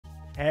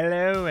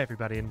Hello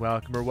everybody and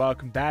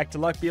welcome back to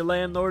Luck Be a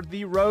Landlord,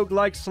 the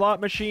roguelike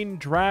slot machine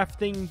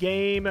drafting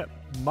game,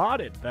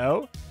 modded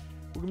though.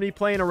 We're going to be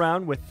playing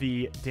around with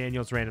the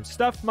Daniel's Random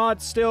Stuff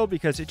mod still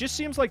because it just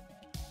seems like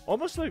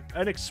almost like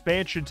an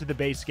expansion to the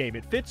base game.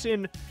 It fits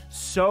in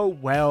so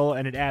well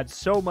and it adds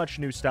so much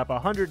new stuff,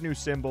 100 new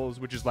symbols,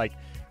 which is like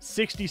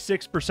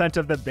 66%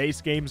 of the base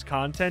game's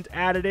content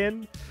added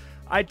in.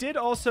 I did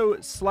also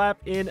slap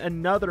in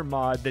another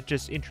mod that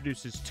just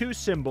introduces 2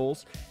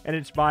 symbols, and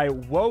it's by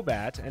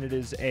Wobat, and it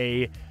is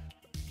a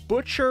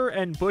Butcher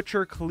and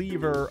Butcher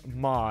Cleaver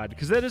mod,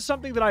 because that is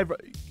something that I've,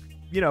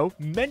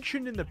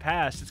 mentioned in the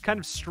past. It's kind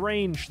of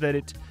strange that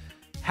it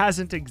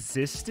hasn't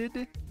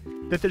existed,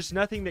 that there's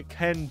nothing that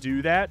can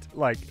do that.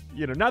 Like,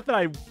 not that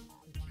I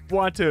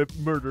want to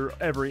murder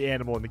every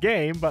animal in the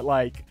game, but,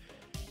 like,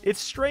 it's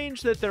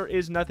strange that there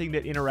is nothing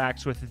that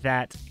interacts with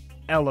that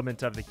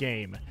element of the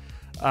game.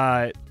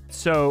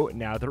 So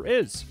now there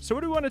is. So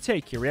what do we want to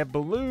take here? We have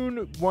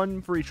balloon,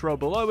 1 for each row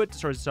below it,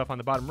 destroys itself on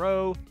the bottom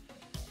row.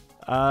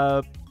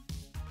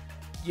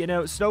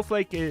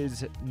 Snowflake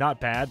is not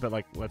bad, but,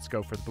 like, let's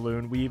go for the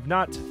balloon. We've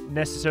not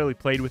necessarily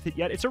played with it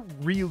yet. It's a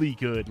really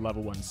good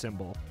level 1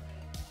 symbol.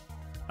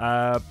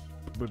 I'll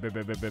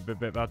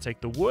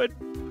take the wood.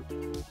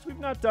 We've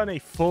not done a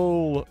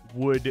full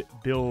wood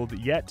build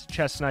yet.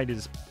 Chestnut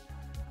is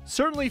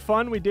certainly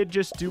fun. We did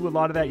just do a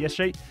lot of that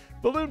yesterday.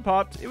 Balloon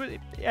popped.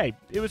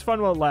 It was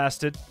fun while it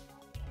lasted.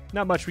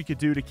 Not much we could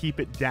do to keep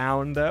it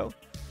down, though.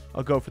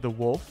 I'll go for the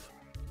wolf.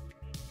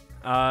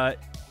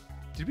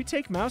 Did we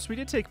take mouse? We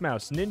did take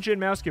mouse. Ninja and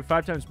mouse give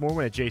 5 times more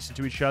when adjacent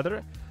to each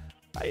other.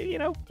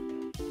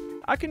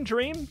 I can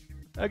dream.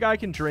 A guy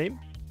can dream.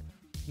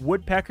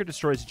 Woodpecker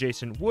destroys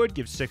adjacent wood,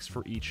 gives 6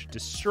 for each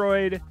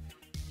destroyed.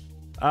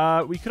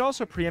 We could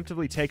also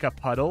preemptively take a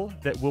puddle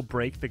that will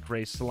break the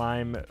gray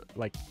slime,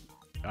 like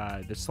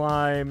the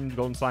slime,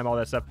 golden slime, all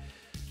that stuff.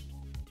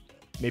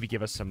 Maybe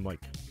give us some, like,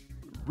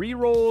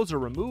 re-rolls or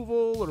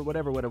removal or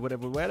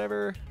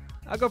whatever.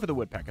 I'll go for the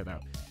woodpecker, though.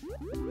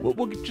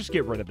 We'll just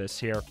get rid of this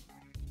here.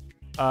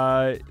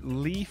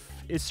 Leaf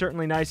is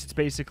certainly nice. It's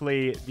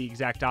basically the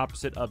exact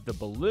opposite of the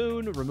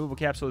balloon. Removal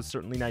capsule is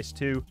certainly nice,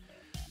 too.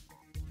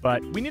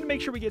 But we need to make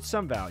sure we get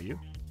some value.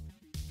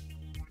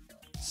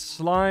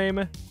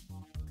 Slime.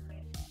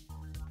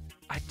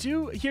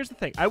 Here's the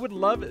thing. I would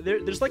love...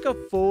 There's like a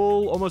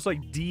full, almost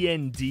like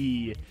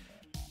D&D.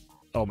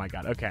 Oh, my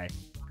God. Okay.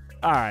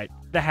 All right,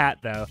 the hat,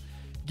 though,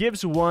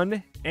 gives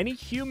 1. Any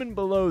human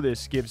below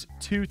this gives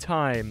 2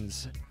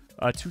 times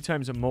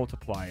a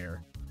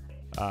multiplier.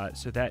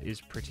 So that is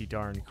pretty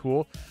darn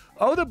cool.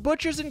 Oh, the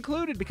butcher's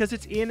included because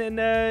it's in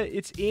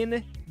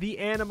the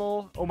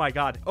animal. Oh, my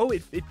God. Oh,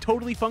 it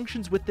totally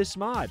functions with this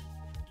mod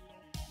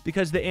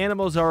because the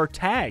animals are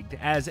tagged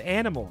as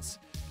animals.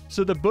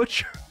 So the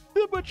butcher...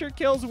 The butcher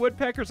kills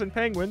woodpeckers and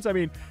penguins. I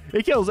mean,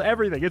 it kills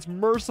everything. It's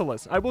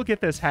merciless. I will get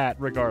this hat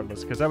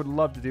regardless, because I would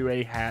love to do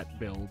a hat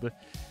build,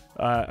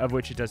 of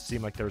which it does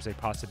seem like there's a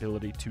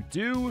possibility to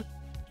do.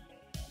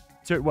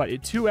 So what,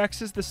 it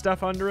 2x's the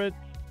stuff under it?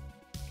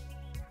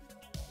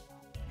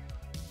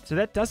 So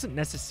that doesn't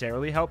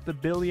necessarily help the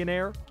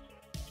billionaire.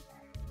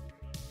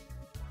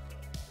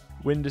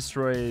 Wind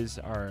destroys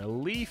our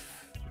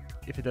leaf,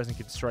 if it doesn't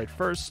get destroyed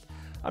first.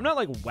 I'm not,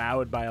 like,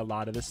 wowed by a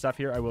lot of this stuff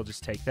here. I will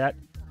just take that.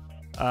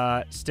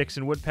 Sticks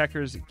and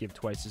woodpeckers give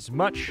twice as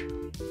much.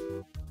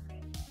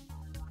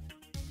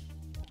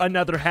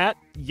 Another hat.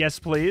 Yes,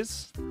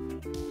 please.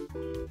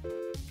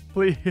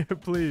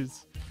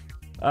 Please.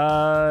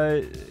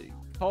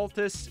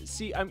 Cultists.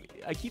 See,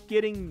 I keep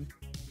getting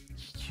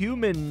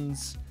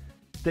humans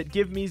that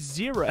give me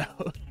 0.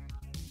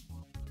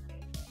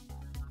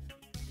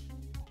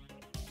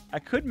 I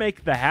could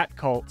make the hat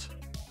cult.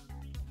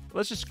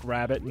 Let's just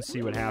grab it and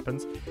see what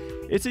happens.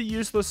 It's a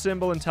useless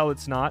symbol until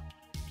it's not.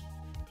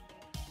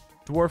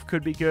 Dwarf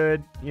could be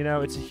good.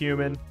 It's a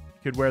human.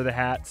 Could wear the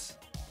hats.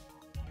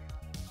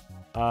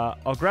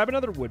 I'll grab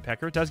another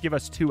woodpecker. It does give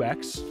us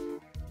 2x.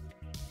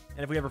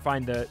 And if we ever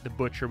find the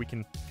butcher, we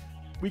can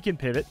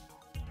pivot.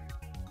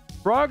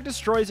 Frog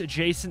destroys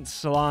adjacent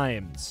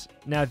slimes.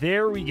 Now,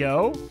 there we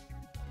go.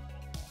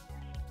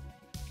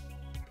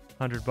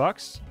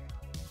 $100.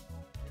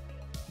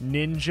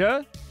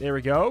 Ninja. There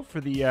we go.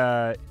 For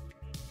the...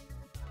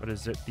 what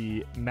is it?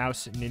 The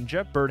mouse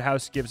ninja.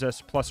 Birdhouse gives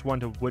us +1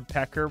 to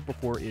woodpecker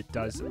before it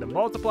does the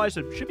multiply.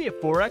 So it should be a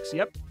 4x.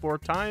 Yep, 4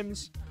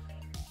 times.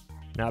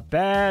 Not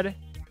bad.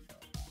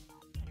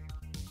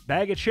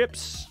 Bag of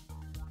chips.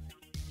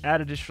 Add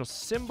additional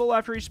symbol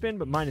after each spin,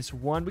 but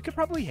 -1. We could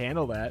probably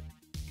handle that.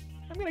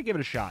 I'm going to give it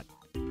a shot.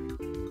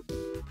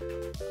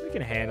 We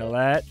can handle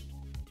that.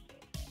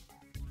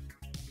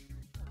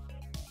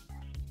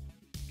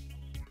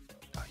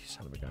 Oh, you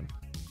son of a gun.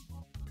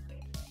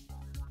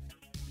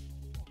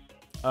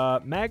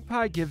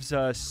 Magpie gives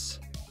us...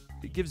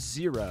 It gives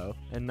 0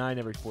 and 9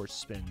 every 4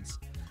 spins.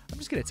 I'm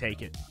just going to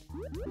take it.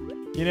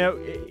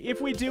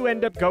 If we do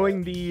end up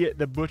going the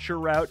butcher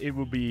route, it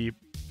will be...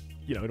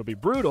 it'll be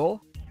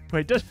brutal.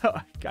 But it does...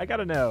 I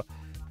gotta know.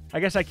 I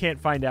guess I can't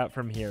find out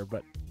from here,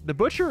 but... The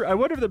butcher... I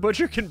wonder if the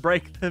butcher can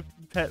break the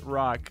pet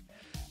rock.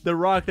 The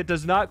rock that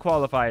does not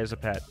qualify as a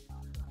pet.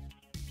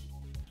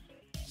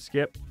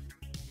 Skip.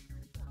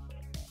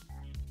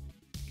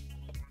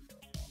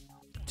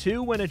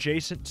 2 when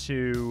adjacent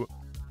to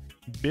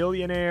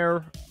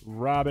Billionaire,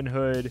 Robin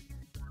Hood,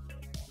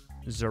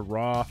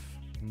 Zaroff,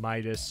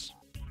 Midas.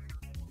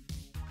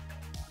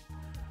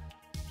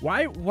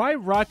 Why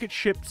rocket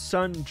ship,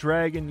 sun,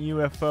 dragon,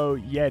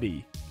 UFO,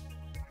 Yeti?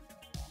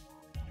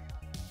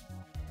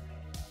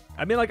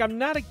 I mean, like, I'm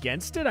not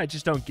against it. I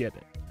just don't get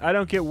it. I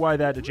don't get why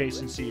that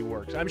adjacency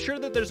works. I'm sure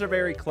that there's a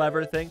very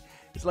clever thing.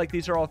 It's like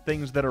these are all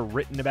things that are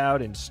written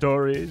about in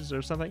stories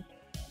or something.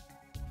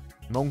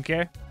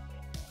 Monkey.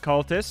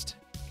 Cultist.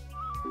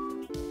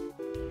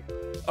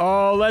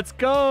 Oh, let's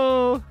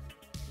go.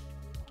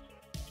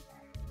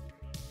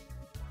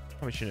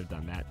 Probably shouldn't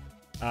have done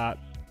that.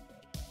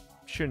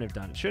 Shouldn't have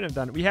done it. Shouldn't have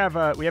done it. We have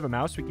a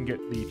mouse. We can get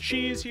the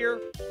cheese here.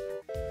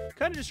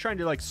 Kind of just trying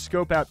to like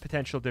scope out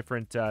potential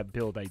different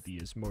build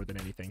ideas more than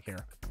anything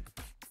here.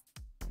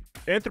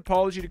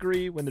 Anthropology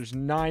degree. When there's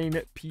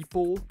 9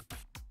 people,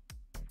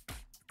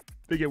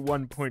 they get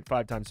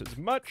 1.5 times as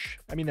much.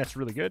 I mean, that's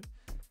really good.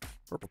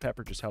 Purple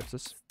pepper just helps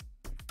us.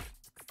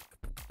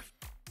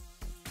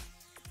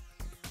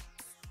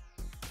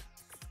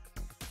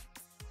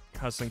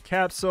 Hustling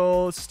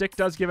capsule. Stick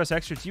does give us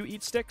extra. Do you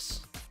eat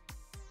sticks?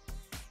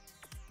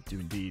 Do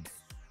indeed.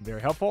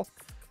 Very helpful.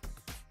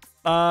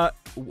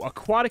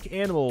 Aquatic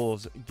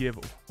animals give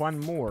 1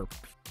 more.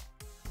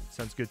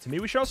 Sounds good to me.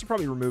 We should also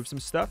probably remove some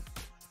stuff.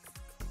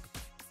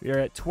 We are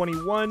at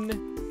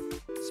 21.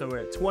 So we're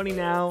at 20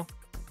 now.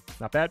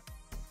 Not bad.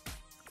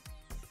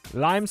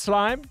 Lime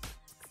slime.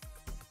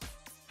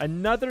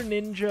 Another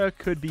ninja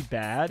could be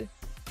bad.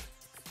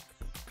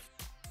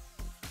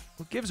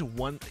 Well, gives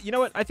 1. You know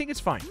what? I think it's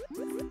fine.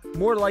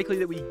 More likely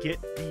that we get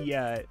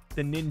the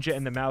ninja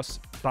and the mouse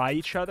by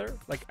each other.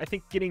 Like, I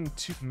think getting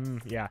too...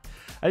 yeah.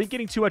 I think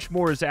getting too much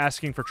more is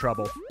asking for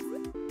trouble.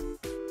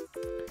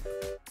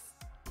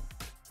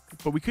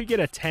 But we could get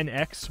a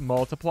 10x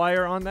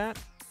multiplier on that.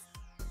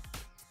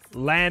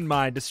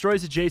 Landmine.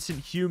 Destroys adjacent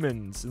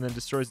humans and then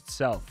destroys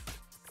itself.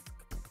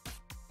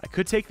 I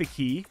could take the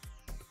key.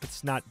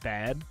 It's not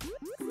bad.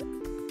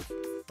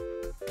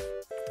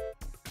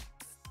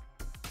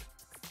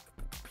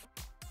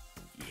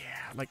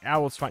 Like,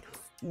 owl's fine.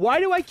 Why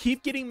do I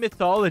keep getting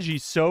mythology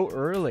so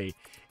early?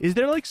 Is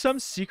there, like, some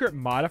secret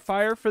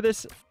modifier for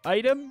this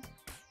item?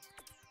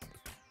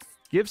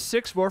 Give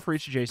 6 more for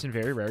each adjacent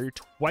very rare. You're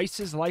twice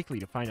as likely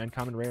to find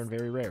uncommon, rare, and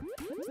very rare.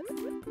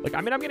 Like,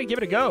 I mean, I'm going to give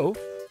it a go.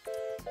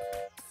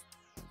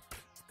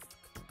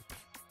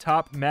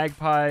 Top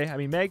magpie. I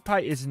mean, magpie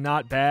is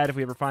not bad if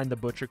we ever find the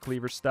butcher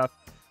cleaver stuff.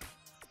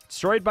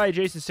 Destroyed by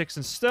adjacent sticks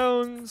and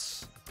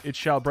stones. It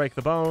shall break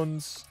the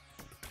bones.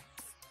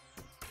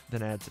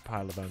 Then adds a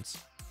pile of bones.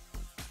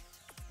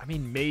 I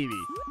mean, maybe.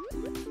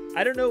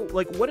 I don't know.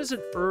 Like, what is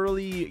an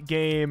early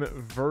game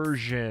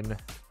version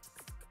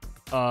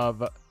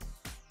of...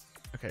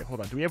 Okay, hold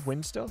on. Do we have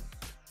wind still?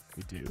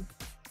 We do.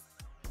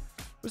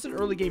 What's an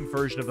early game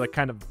version of, like,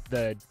 kind of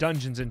the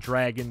Dungeons and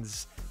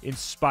Dragons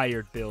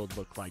inspired build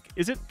look like?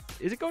 Is it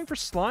going for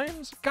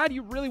slimes? God,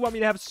 you really want me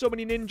to have so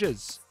many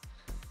ninjas.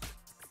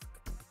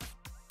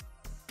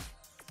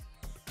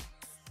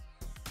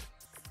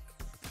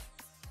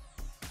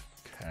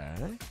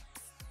 Okay.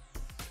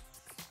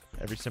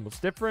 Every symbol's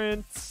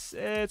different.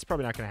 It's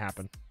probably not going to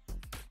happen.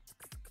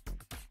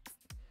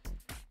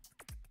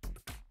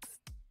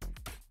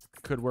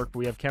 Could work, but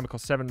we have Chemical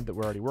 7 that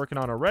we're already working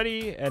on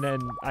already. And then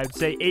I'd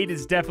say 8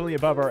 is definitely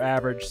above our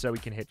average, so we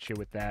can hit you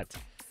with that.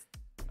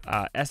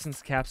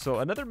 Essence Capsule.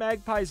 Another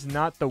Magpie is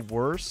not the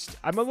worst.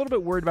 I'm a little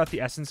bit worried about the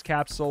Essence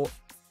Capsule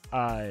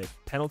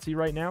penalty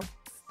right now.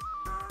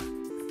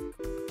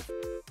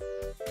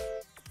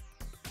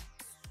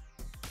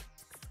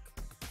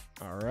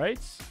 Alright.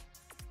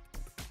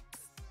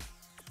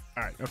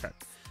 Alright, okay.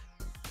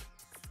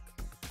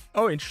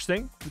 Oh,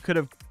 interesting. We could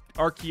have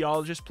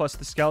Archaeologist plus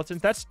the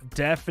Skeletons. That's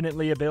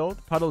definitely a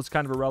build. Puddle is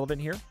kind of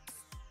irrelevant here.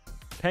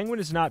 Penguin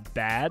is not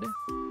bad.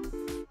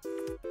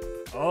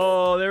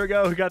 Oh, there we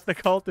go. We got the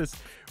Cultist.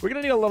 We're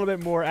going to need a little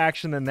bit more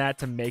action than that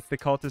to make the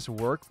Cultist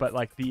work, but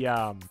like the...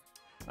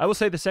 I will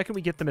say the second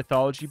we get the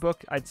Mythology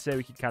book, I'd say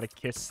we could kind of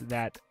kiss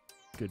that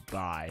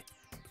goodbye.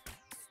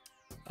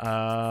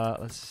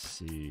 Let's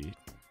see.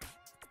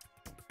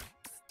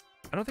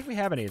 I don't think we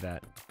have any of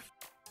that.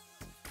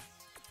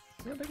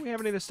 I don't think we have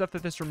any of the stuff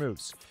that this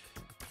removes.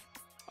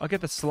 I'll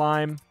get the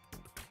slime.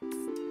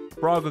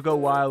 Frog will go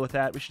wild with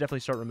that. We should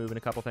definitely start removing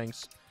a couple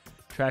things.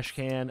 Trash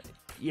can.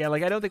 Yeah,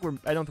 like I don't think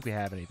we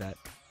have any of that.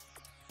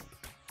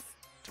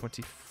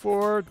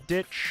 24.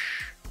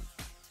 Ditch.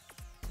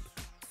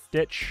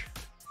 Ditch.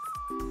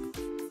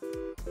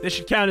 This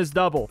should count as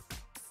double.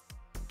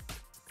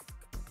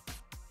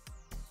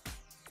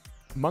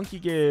 Monkey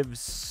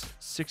gives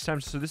 6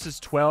 times, so this is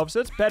 12. So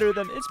it's better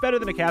than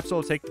a capsule.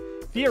 It'll take,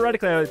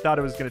 theoretically, I thought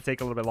it was going to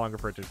take a little bit longer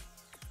for it to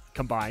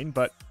combine,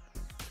 but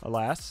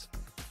alas.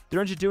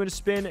 300 doing a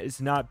spin is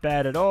not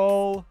bad at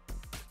all.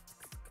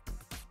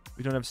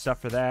 We don't have stuff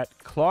for that.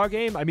 Claw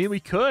game? I mean, we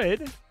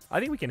could. I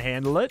think we can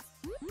handle it.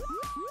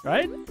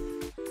 Right?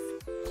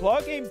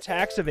 Claw game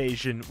tax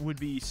evasion would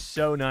be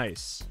so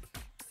nice.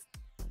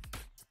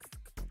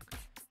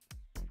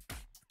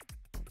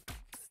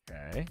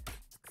 Okay.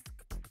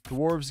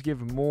 Dwarves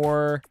give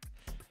more.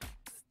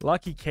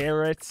 Lucky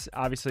carrots.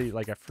 Obviously,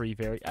 like a free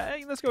very...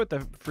 let's go with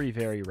the free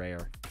very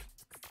rare.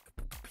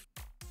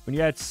 When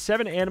you add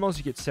 7 animals,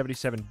 you get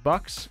 77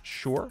 bucks.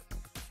 Sure.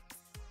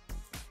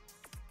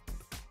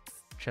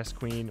 Chess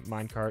queen,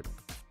 minecart.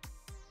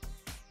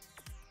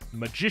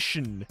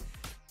 Magician.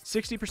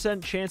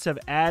 60% chance of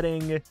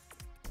adding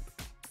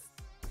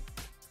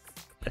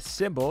a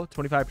symbol.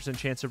 25%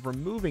 chance of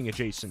removing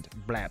adjacent.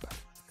 Blab.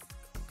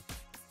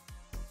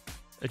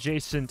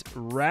 Adjacent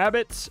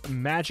rabbits.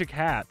 Magic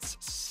hats.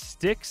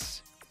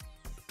 Sticks.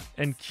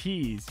 And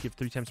keys. Give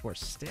 3 times more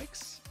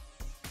sticks.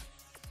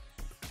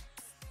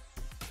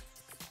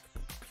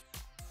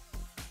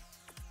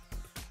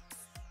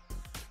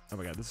 Oh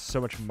my god, this is so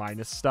much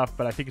minus stuff,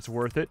 but I think it's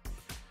worth it.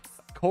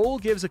 Coal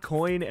gives a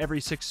coin every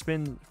 6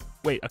 spin.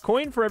 Wait, a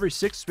coin for every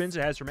 6 spins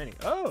it has remaining.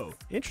 Oh,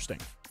 interesting.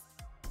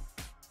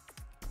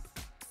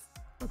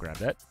 I'll grab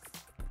that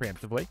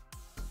preemptively.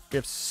 We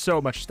have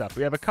so much stuff.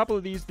 We have a couple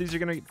of these. These are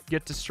going to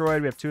get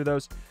destroyed. We have 2 of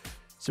those.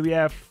 So we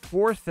have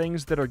 4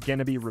 things that are going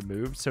to be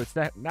removed. So it's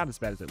not as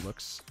bad as it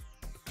looks.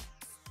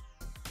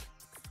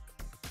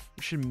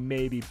 We should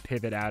maybe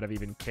pivot out of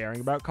even caring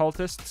about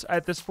cultists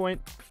at this point.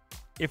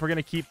 If we're going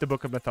to keep the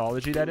Book of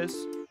Mythology, that is.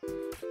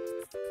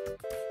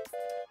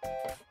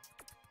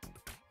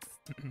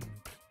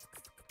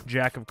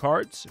 Jack of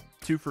cards.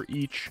 2 for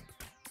each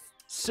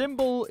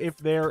symbol if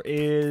there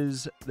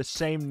is the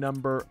same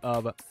number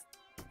of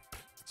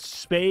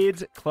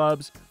spades,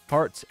 clubs,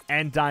 hearts,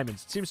 and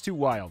diamonds. It seems too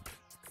wild.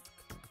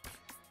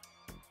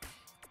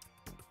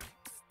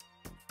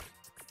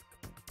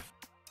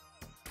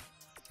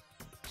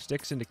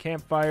 Sticks into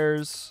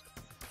campfires.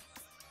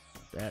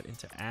 That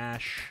into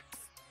ash.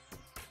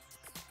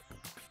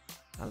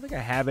 I don't think I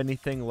have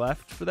anything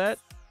left for that.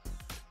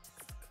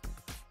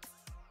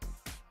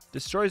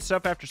 Destroys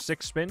stuff after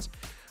 6 spins.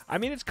 I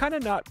mean, it's kind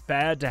of not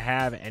bad to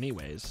have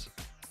anyways.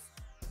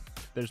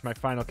 There's my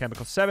final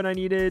chemical 7 I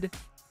needed.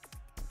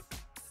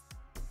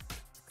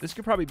 This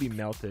could probably be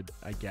melted,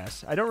 I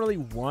guess. I don't really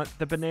want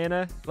the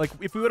banana. Like,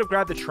 if we would have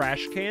grabbed the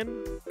trash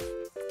can,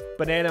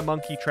 banana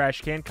monkey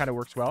trash can kind of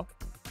works well.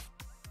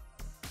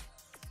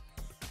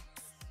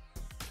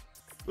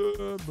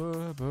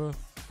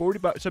 40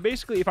 bucks. So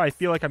basically, if I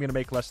feel like I'm going to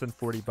make less than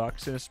 40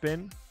 bucks in a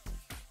spin,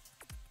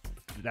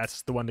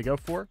 that's the one to go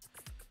for.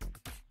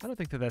 I don't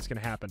think that that's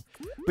going to happen.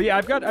 But yeah,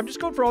 I'm just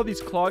going for all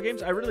these claw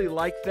games. I really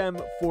like them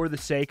for the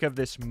sake of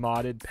this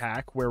modded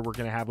pack where we're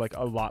going to have like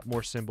a lot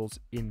more symbols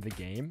in the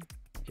game.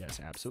 Yes,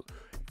 absolutely.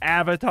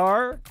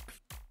 Avatar.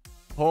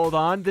 Hold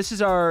on. Is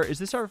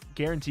this our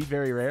guaranteed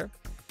very rare?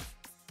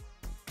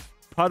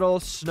 Puddle,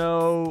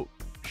 snow,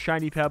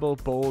 shiny pebble,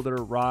 boulder,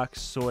 rock,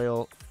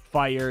 soil,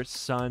 fire,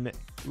 sun,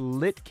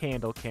 lit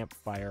candle,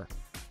 campfire,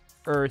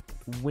 earth,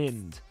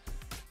 wind.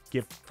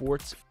 Give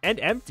forts and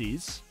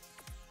empties.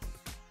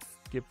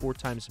 Give 4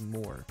 times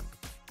more.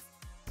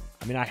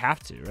 I mean, I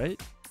have to, right?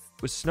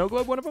 Was snow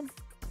globe one of them?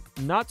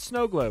 Not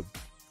snow globe.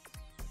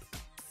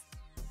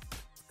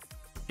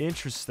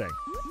 Interesting.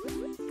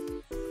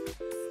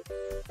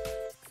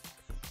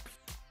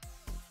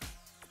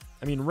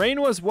 I mean, rain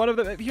was one of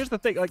them. Here's the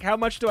thing. Like, how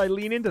much do I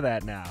lean into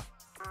that now?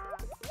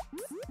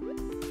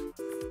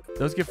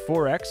 Those give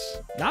 4x.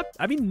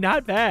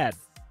 Not bad.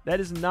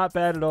 That is not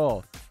bad at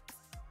all.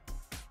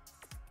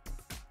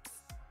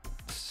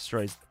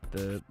 Destroys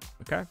the...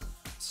 Okay.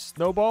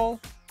 Snowball?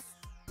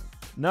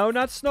 No,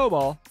 not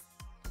snowball.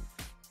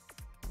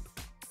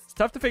 It's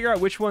tough to figure out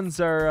which ones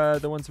are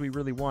the ones we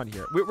really want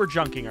here. We're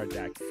junking our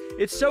deck.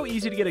 It's so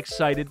easy to get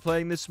excited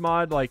playing this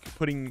mod, like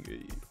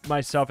putting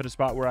myself in a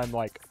spot where I'm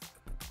like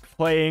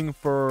playing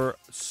for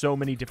so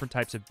many different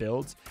types of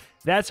builds.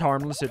 That's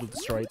harmless. It'll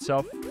destroy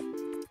itself.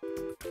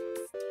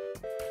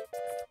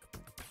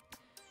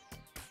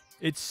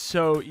 It's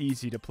so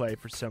easy to play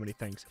for so many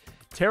things.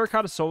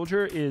 Terracotta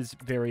Soldier is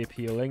very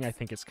appealing. I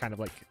think it's kind of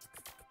like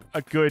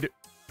a good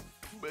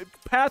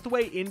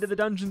pathway into the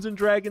Dungeons and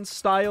Dragons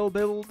style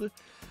build.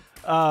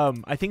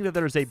 I think that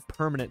there's a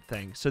permanent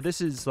thing. So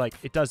this is like,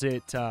 it does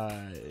it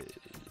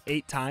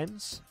 8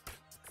 times.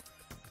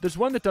 There's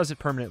one that does it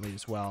permanently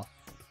as well.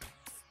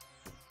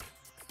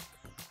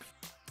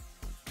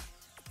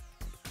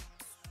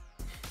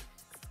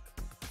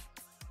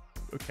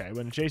 Okay,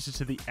 when adjacent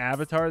to the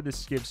avatar,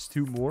 this gives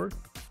 2 more.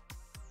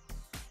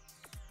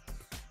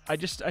 I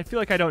feel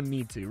like I don't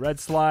need to. Red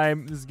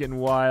slime, this is getting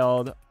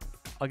wild.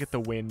 I'll get the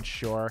wind,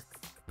 sure.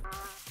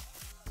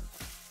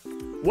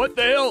 What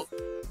the hell?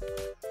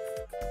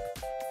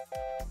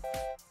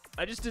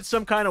 I just did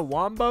some kind of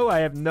wombo? I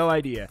have no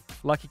idea.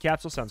 Lucky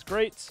capsule sounds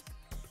great.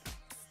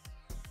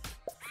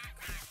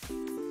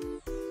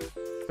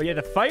 But yeah,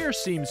 the fire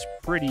seems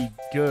pretty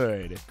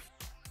good.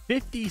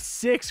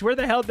 56, where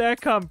the hell did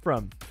that come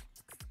from?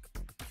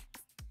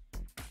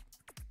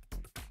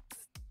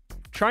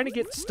 trying to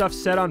get stuff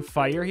set on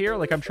fire here.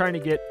 Like, I'm trying to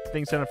get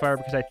things set on fire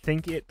because I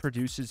think it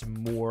produces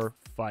more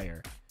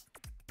fire.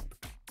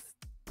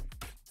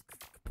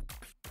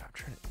 I'm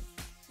trying to...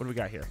 What do we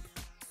got here?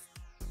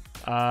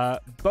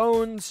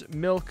 Bones,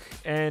 milk,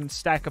 and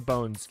stack of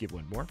bones give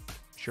one more.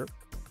 Sure.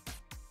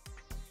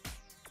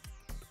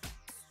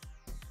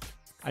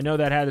 I know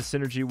that had a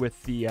synergy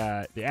with the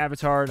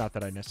avatar. Not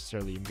that I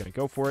necessarily am going to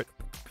go for it.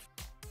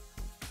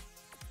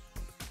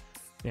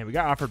 Man, we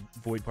got offered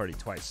Void Party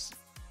twice.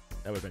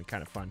 That would have been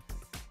kind of fun.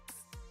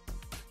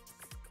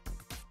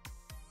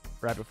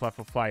 Rabbit Fluff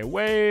will fly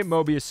away.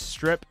 Mobius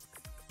Strip.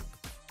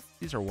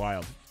 These are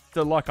wild.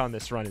 The luck on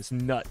this run is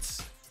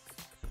nuts.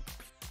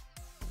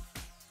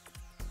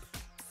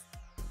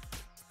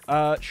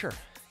 Sure.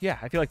 Yeah,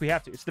 I feel like we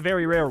have to. It's the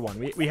very rare one.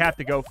 We have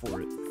to go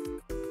for it.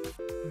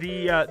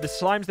 The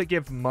slimes that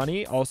give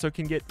money also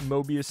can get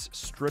Mobius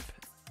Strip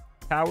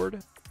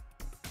powered.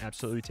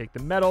 Absolutely take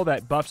the metal.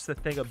 That buffs the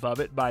thing above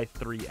it by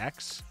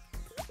 3x.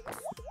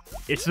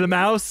 It's the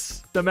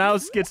mouse. The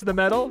mouse gets the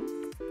metal.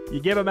 You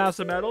give a mouse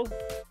a medal,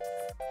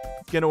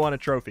 it's going to want a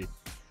trophy.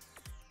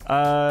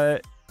 Yeah,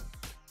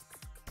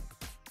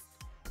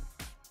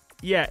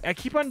 I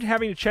keep on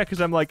having to check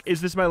because I'm like, is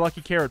this my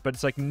lucky carrot? But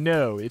it's like,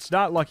 no, it's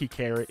not lucky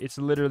carrot. It's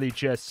literally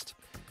just,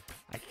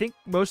 I think,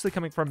 mostly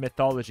coming from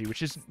mythology,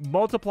 which is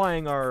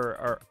multiplying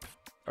our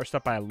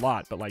stuff by a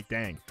lot. But like,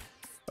 dang.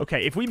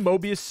 Okay, if we get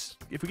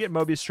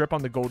Mobius Strip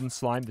on the golden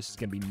slime, this is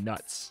going to be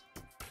nuts.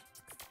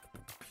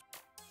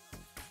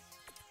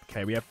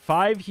 Okay, we have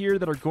 5 here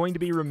that are going to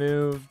be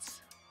removed.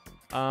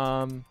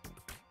 I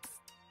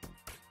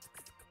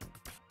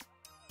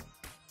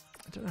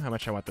don't know how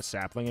much I want the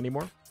sapling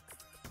anymore.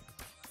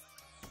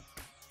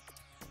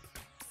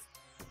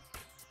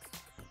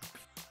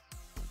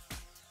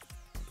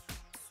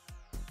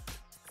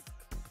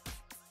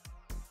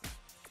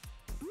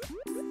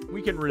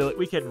 We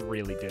can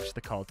really ditch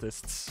the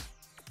cultists.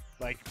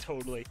 Like,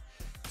 totally.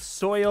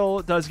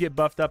 Soil does get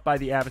buffed up by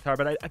the avatar,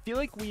 but I feel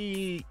like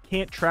we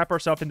can't trap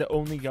ourselves into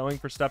only going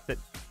for stuff that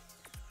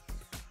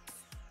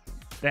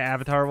the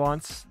avatar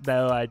wants.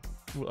 Though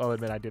I'll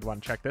admit I did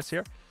want to check this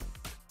here.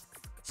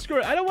 Screw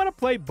it. I don't want to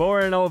play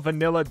boring old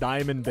vanilla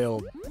diamond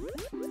build.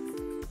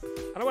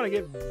 I don't want to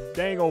get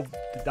dang old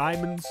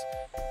diamonds.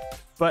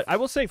 But I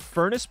will say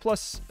Furnace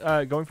plus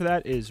going for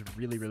that is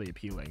really, really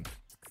appealing.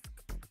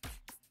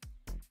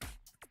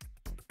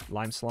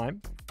 Lime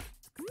slime.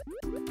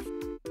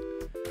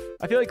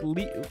 I feel like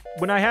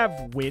when I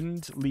have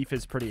wind, leaf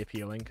is pretty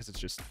appealing because it's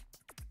just...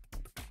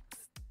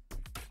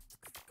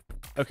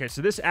 Okay,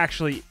 so that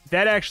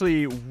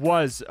actually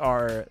was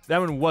that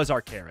one was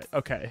our carrot.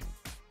 Okay.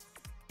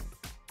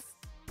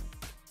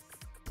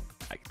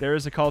 Like, there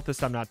is a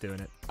cultist. I'm not doing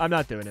it. I'm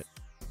not doing it.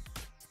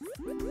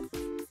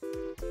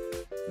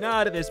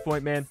 Not at this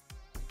point, man.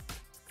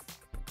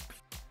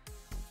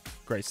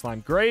 Great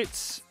slime,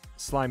 great.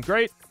 Slime,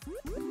 great.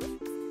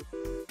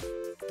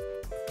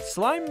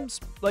 Slime's,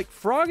 like,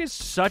 frog is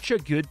such a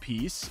good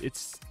piece.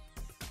 It's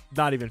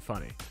not even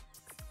funny.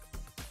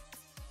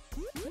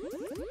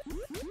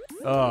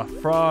 Oh,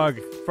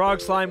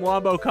 frog slime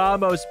wombo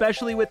combo,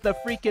 especially with the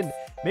freaking...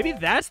 Maybe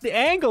that's the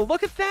angle.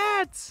 Look at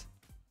that.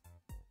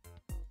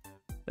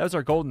 That was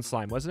our golden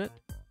slime, wasn't it?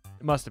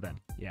 It must have been.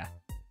 Yeah.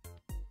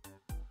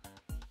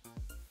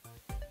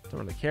 Don't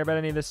really care about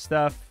any of this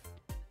stuff.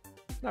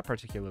 Not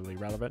particularly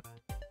relevant.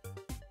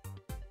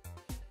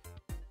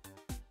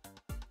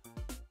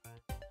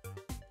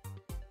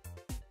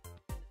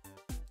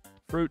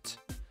 Fruit.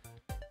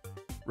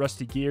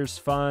 Rusty gears,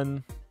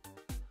 fun.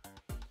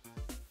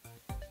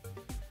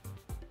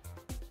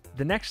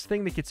 The next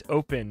thing that gets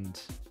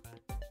opened...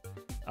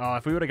 Oh,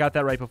 if we would have got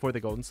that right before the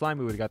golden slime,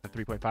 we would have got the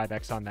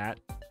 3.5x on that.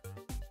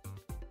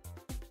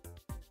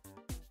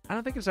 I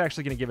don't think it's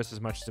actually going to give us as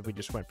much as if we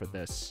just went for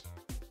this.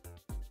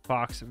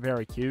 Fox,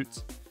 very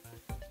cute.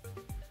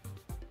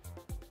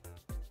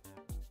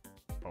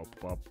 Bop,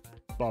 bop,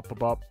 bop,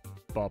 bop,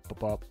 bop, bop,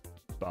 bop,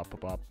 bop,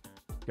 bop.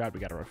 God, we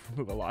got to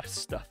remove a lot of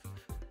stuff.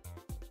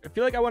 I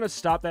feel like I want to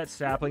stop that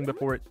sapling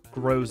before it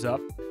grows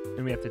up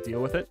and we have to deal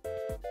with it.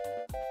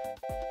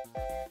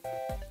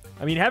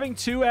 I mean, having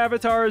 2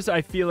 avatars,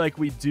 I feel like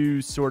we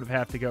do sort of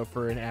have to go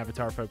for an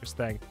avatar-focused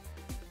thing.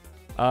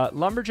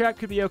 Lumberjack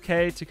could be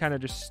okay to kind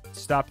of just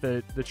stop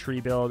the tree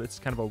build. It's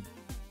kind of a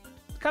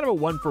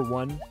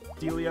 1-for-1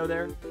 dealio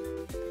there.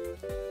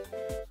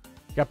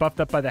 Got buffed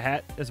up by the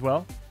hat as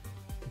well.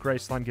 Gray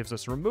slime gives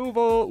us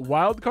removal.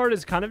 Wildcard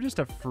is kind of just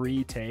a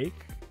free take.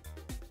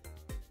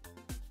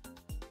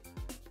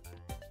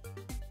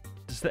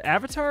 Does the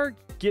avatar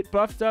get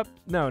buffed up?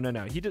 No.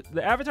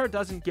 The avatar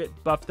doesn't get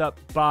buffed up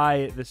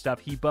by the stuff.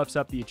 He buffs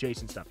up the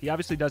adjacent stuff. He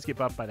obviously does get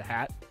buffed by the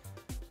hat.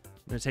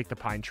 I'm going to take the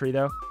pine tree,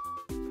 though,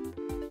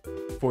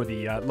 for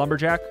the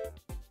lumberjack.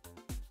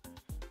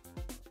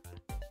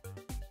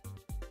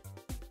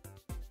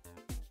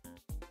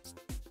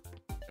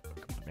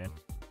 Come on, man.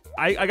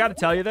 I got to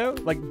tell you, though,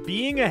 like,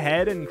 being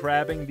ahead and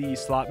grabbing the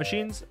slot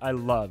machines, I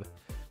love.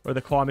 Or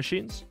the claw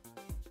machines.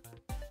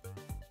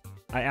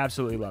 I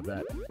absolutely love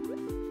that.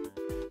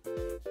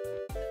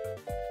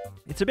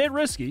 It's a bit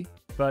risky,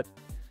 but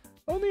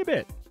only a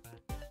bit.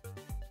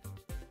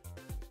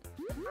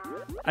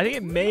 I think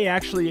it may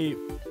actually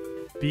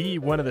be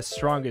one of the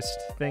strongest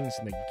things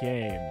in the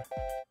game.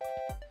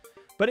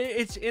 But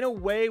it's in a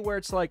way where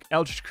it's like,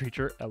 Eldritch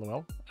Creature,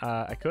 LOL.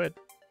 I could.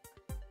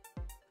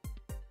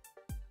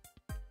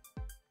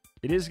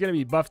 It is going to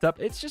be buffed up.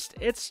 It's just,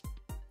 it's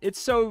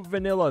so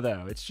vanilla,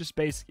 though. It's just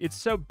base, it's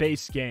so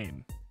base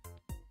game.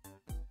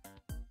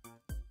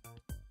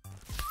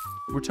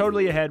 We're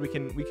totally ahead. We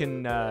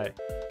can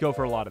go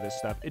for a lot of this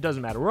stuff. It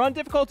doesn't matter. We're on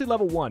difficulty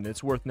level 1.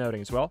 It's worth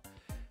noting as well.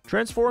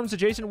 Transforms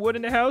adjacent wood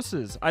into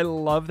houses. I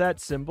love that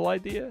symbol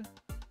idea.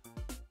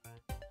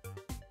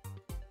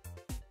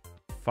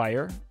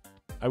 Fire.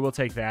 I will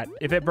take that.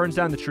 If it burns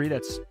down the tree,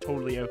 that's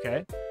totally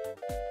okay.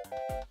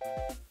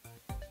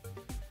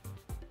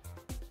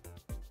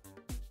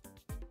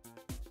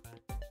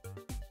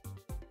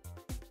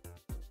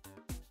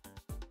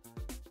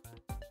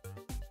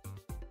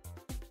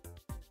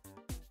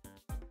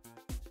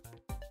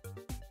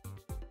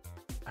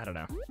 I don't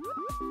know.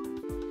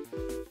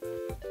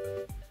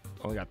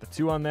 Only got the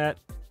 2 on that.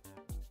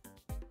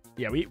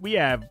 Yeah, we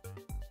have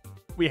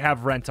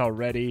rent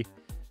already.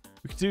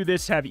 We could do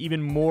this, have even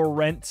more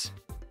rent.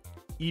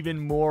 Even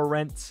more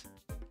rent.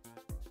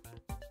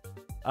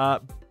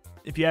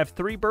 If you have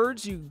 3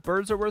 birds,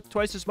 birds are worth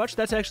twice as much.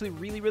 That's actually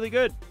really, really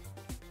good.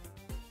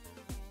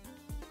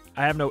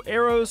 I have no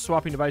arrows.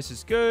 Swapping device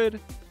is good.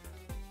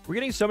 We're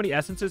getting so many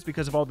essences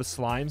because of all the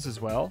slimes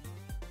as well.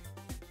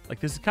 Like,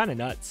 this is kind of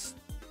nuts.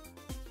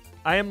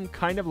 I am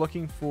kind of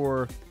looking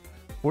for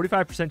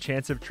 45%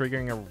 chance of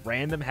triggering a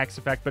random hex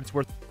effect, but it's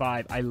worth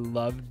 5. I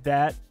love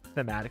that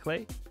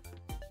thematically.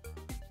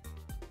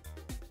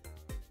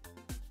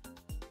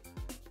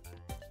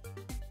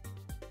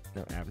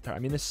 No avatar. I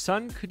mean, the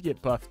sun could get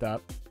buffed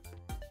up.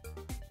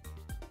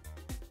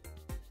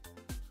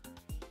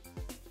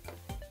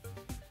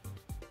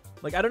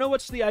 Like, I don't know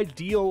what's the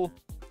ideal...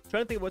 I'm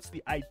trying to think of what's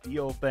the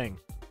ideal thing.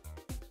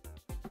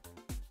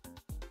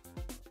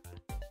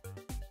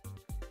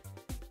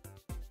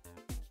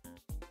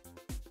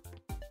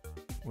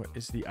 What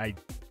is the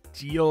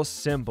ideal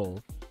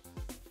symbol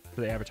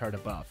for the avatar to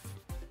buff?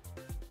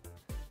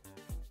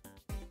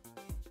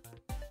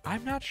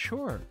 I'm not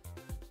sure.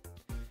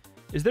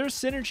 Is there a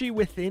synergy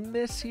within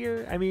this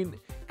here? I mean,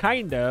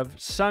 kind of.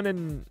 Sun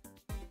and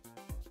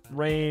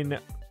rain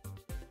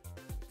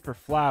for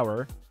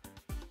flower.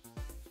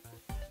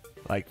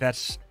 Like,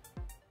 that's...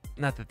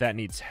 Not that that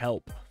needs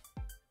help.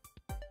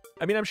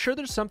 I mean, I'm sure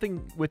there's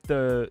something with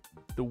the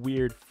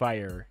weird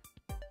fire.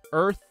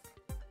 Earth.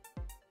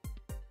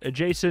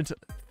 Adjacent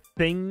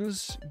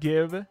things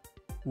give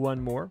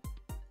 1 more.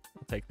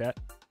 I'll take that.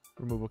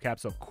 Removal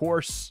caps, of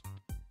course.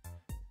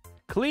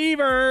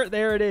 Cleaver!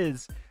 There it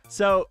is.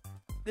 So,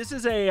 this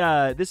is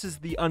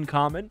the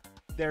uncommon.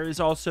 There is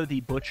also the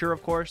Butcher,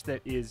 of course,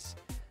 that is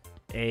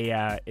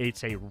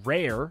it's a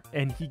rare,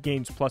 and he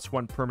gains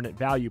 +1 permanent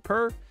value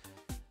per.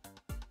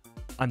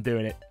 I'm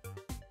doing it.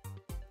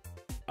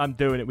 I'm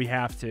doing it. We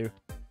have to.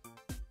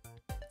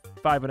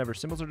 5 whenever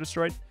symbols are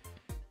destroyed.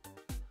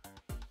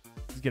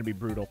 This is going to be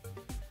brutal.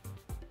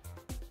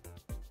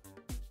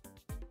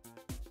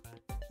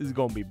 This is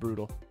going to be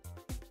brutal.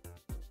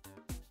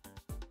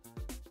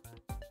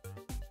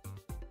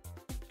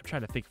 I'm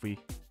trying to think if we...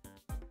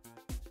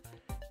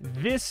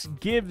 This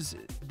gives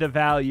the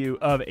value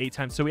of 8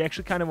 times. So we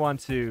actually kind of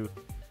want to...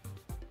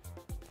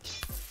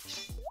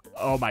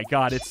 Oh my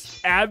god, it's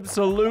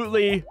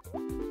absolutely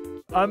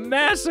a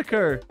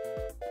massacre.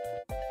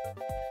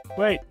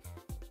 Wait,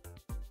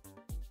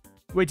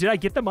 did I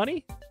get the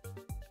money?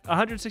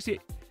 168.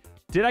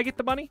 Did I get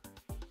the money?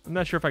 I'm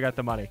not sure if I got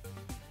the money.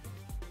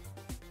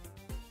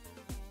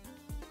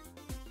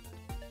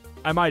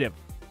 I might have.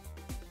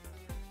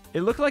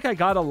 It looked like I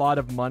got a lot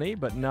of money,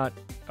 but not...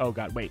 Oh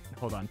god, wait,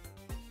 hold on.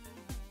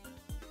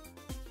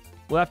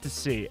 We'll have to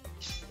see.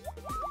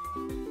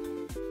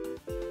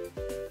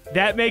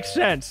 That makes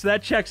sense.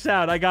 That checks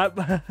out. I got...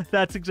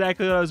 That's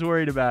exactly what I was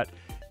worried about.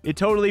 It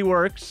totally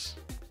works.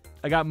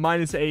 I got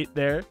 -8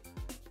 there.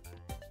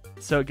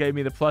 So it gave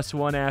me the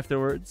 +1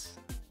 afterwards.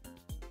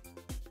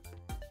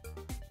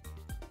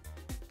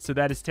 So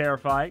that is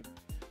terrifying.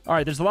 All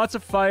right, there's lots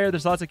of fire.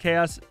 There's lots of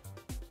chaos.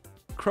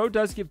 Crow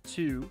does give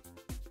 2.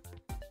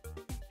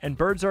 And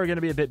birds are going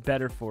to be a bit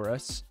better for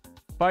us.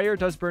 Fire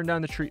does burn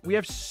down the tree. We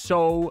have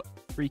so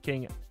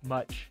freaking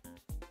much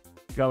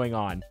going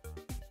on.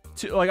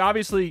 Like,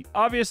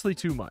 obviously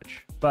too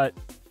much. But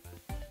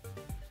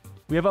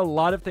we have a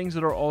lot of things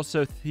that are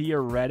also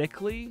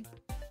theoretically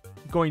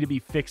going to be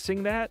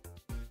fixing that.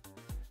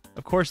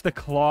 Of course, the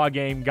claw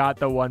game got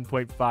the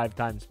 1.5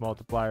 times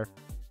multiplier.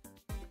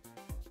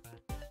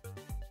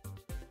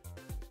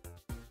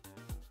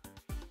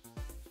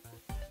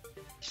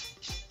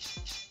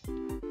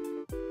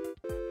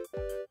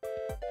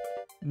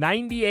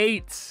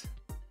 $98.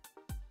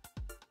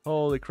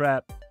 Holy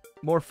crap.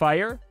 More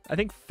fire? I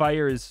think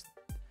fire is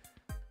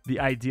the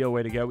ideal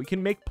way to go. We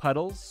can make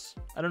puddles.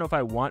 I don't know if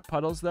I want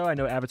puddles, though. I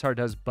know Avatar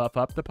does buff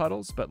up the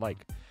puddles, but,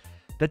 like,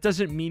 that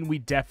doesn't mean we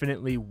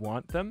definitely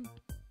want them.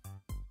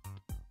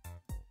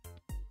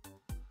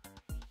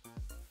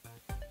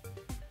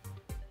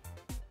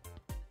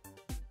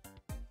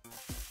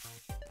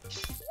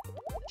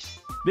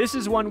 This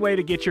is one way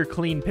to get your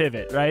clean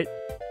pivot, right?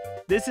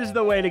 This is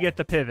the way to get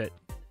the pivot.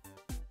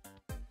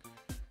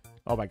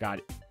 Oh my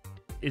god.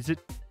 Is it?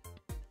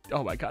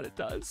 Oh my god, it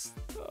does.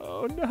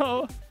 Oh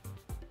no.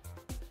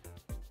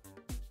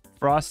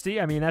 Frosty,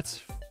 I mean,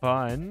 that's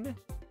fun.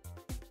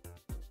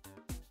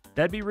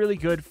 That'd be really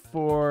good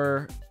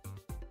for...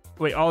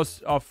 Wait, all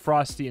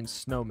Frosty and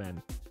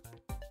Snowmen.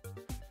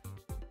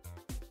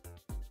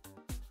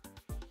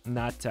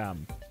 Not,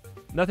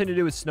 nothing to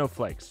do with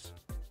snowflakes.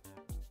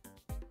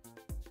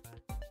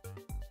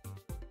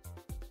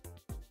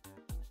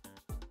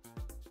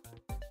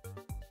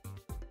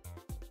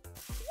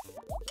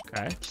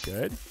 Okay,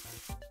 good.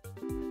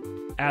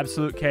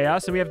 Absolute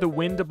chaos. And we have the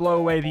wind to blow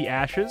away the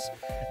ashes.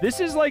 This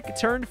is, like,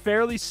 turned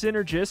fairly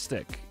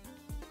synergistic.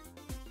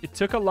 It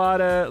took a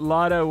lot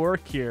of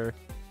work here.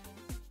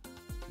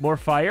 More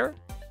fire.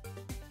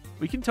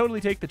 We can totally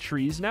take the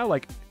trees now.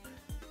 Like,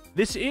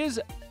 this is,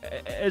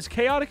 as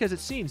chaotic as it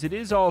seems, it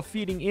is all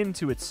feeding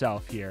into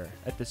itself here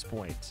at this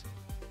point.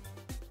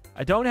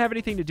 I don't have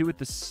anything to do with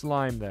the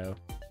slime, though.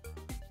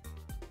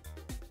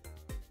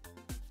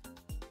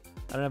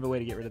 I don't have a way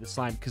to get rid of the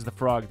slime because the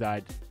frog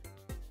died.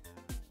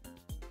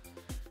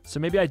 So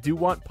maybe I do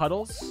want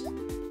puddles.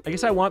 I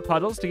guess I want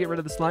puddles to get rid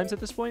of the slimes at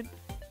this point.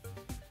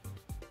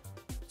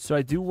 So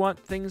I do want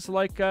things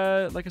like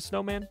a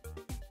snowman.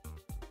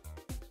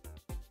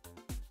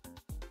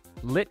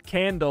 Lit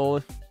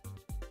candle.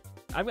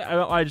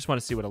 I just want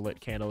to see what a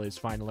lit candle is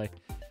finally.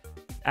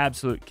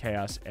 Absolute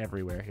chaos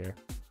everywhere here.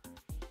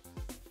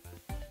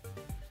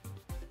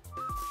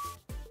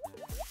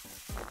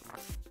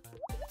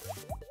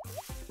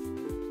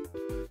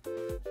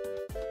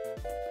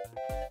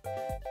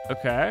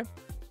 Okay.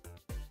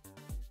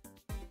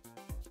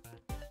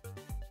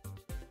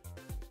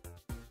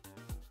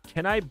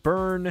 Can I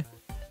burn...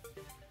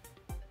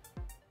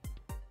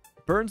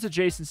 Burns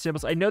adjacent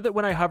symbols. I know that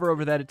when I hover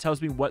over that, it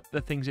tells me what the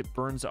things it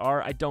burns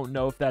are. I don't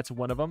know if that's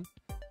one of them.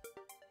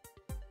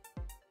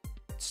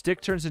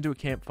 Stick turns into a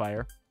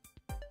campfire,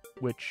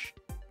 which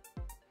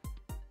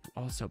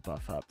also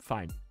buff up.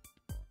 Fine.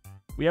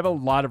 We have a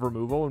lot of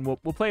removal, and we'll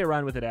play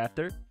around with it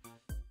after.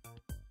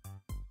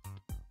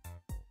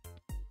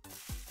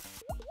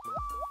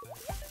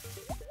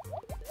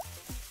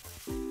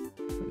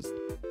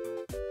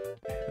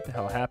 What the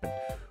hell happened?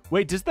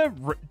 Wait,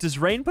 does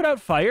rain put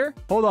out fire?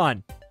 Hold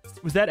on.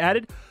 Was that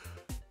added?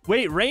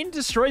 Wait, rain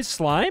destroys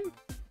slime?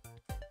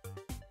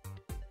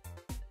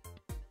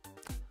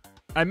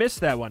 I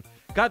missed that one.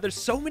 God, there's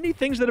so many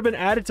things that have been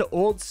added to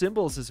old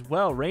symbols as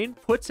well. Rain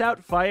puts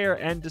out fire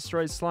and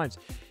destroys slimes.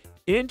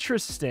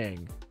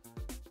 Interesting.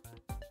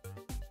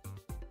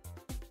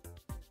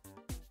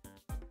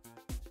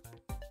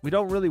 We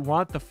don't really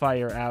want the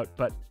fire out,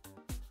 but...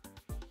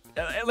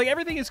 like,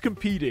 everything is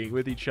competing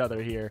with each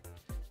other here.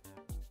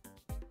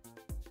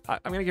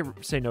 I'm going to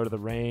say no to the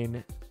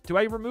rain. Do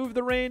I remove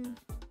the rain?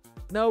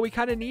 No, we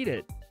kind of need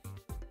it.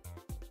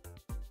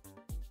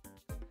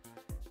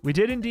 We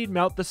did indeed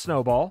melt the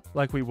snowball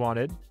like we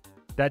wanted.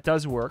 That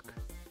does work.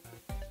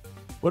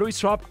 What do we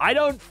swap? I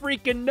don't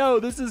freaking know.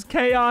 This is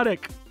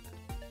chaotic.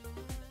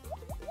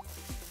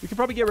 We could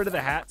probably get rid of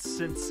the hats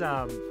since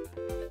the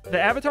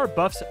avatar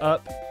buffs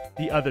up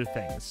the other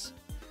things.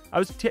 I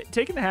was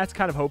taking the hats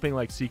kind of hoping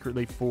like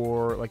secretly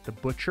for like the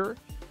butcher.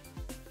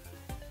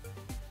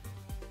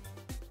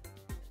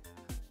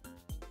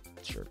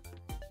 Sure.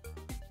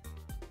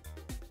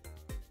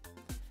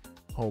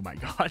 Oh my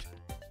god.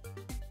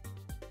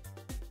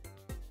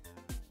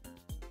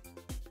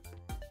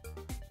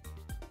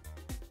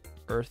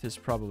 Earth is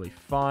probably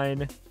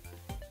fine.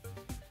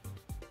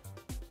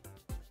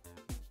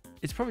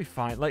 It's probably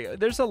fine. Like,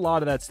 there's a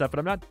lot of that stuff, but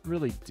I'm not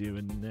really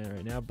doing that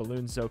right now.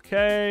 Balloon's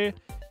okay.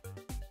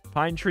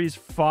 Pine tree's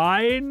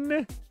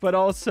fine, but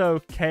also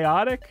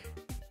chaotic.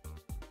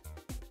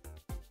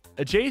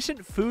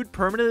 Adjacent food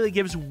permanently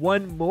gives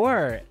one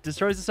more.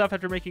 Destroys the stuff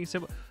after making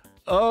symbol.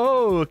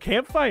 Oh,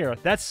 campfire.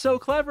 That's so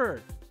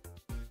clever.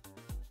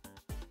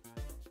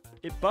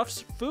 It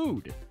buffs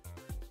food.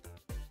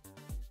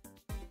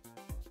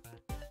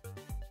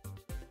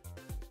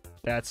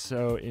 That's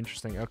so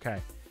interesting. Okay.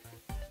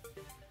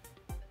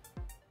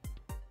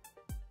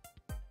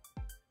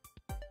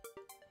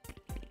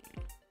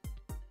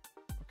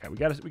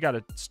 Okay, we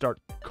gotta start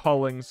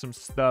culling some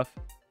stuff.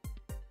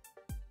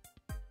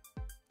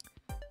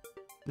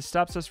 This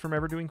stops us from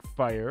ever doing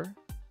fire.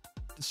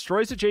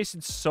 Destroys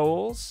adjacent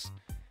souls.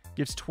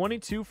 Gives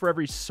 22 for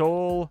every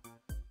soul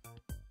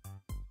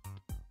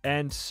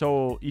and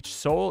soul. Each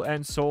soul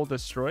and soul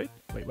destroyed.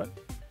 Wait, what?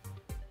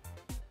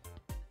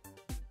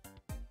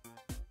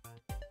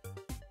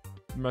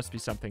 There must be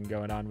something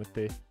going on with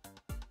the...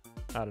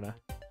 I don't know.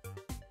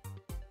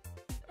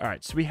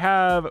 Alright, so we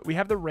have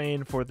the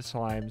rain for the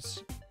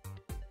slimes.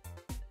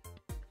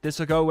 This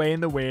will go away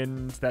in the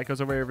wind. That goes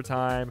away over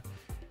time.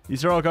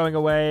 These are all going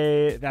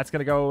away. That's going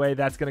to go away.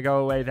 That's going to go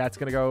away. That's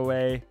going to go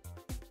away.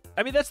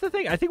 I mean, that's the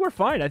thing. I think we're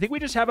fine. I think we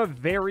just have a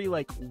very,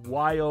 like,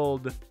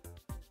 wild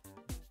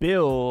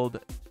build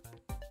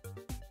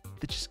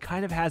that just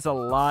kind of has a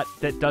lot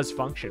that does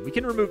function.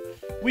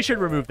 We should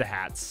remove the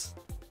hats.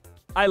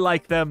 I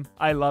like them.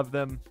 I love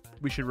them.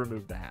 We should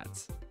remove the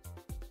hats.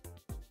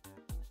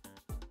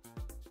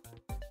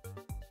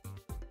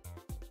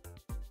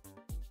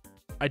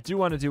 I do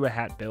want to do a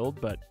hat build,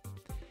 but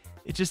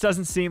it just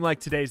doesn't seem like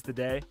today's the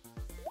day.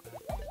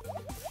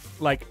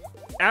 Like,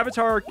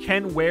 Avatar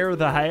can wear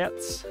the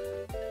hats,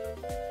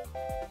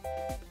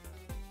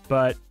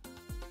 but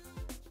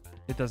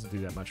it doesn't do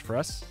that much for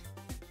us.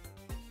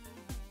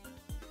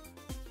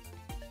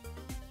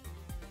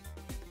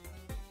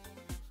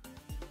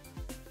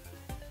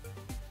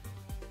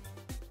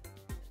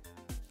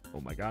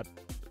 Oh my god.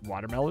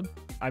 Watermelon?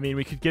 I mean,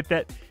 we could get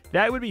that.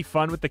 That would be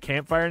fun with the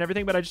campfire and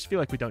everything, but I just feel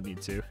like we don't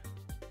need to.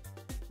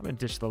 I'm going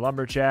to ditch the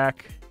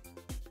lumberjack.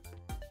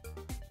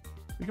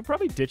 We can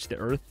probably ditch the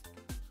earth.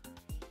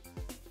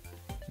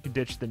 We can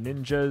ditch the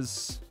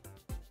ninjas.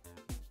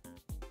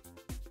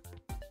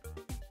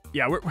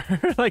 Yeah, we're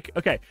like,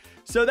 okay.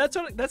 So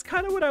that's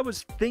kind of what I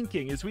was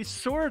thinking, is we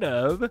sort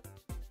of,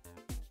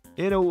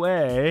 in a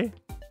way,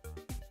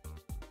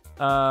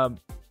 I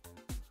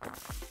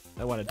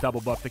want to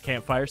double buff the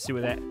campfire, see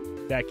what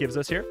that gives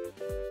us here.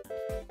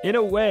 In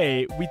a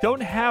way, we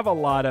don't have a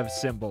lot of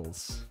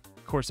symbols.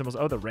 Core symbols.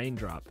 Oh, the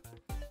raindrop.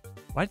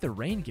 Why did the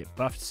rain get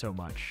buffed so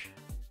much?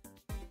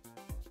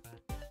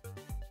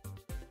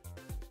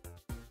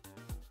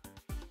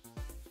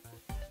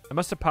 I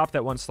must have popped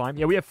that one slime.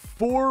 Yeah, we have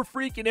 4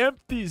 freaking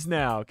empties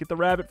now. Get the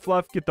rabbit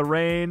fluff. Get the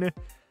rain.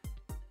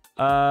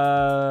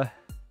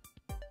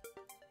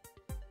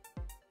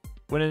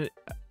 When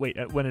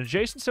an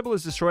adjacent symbol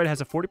is destroyed, it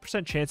has a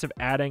 40% chance of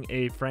adding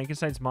a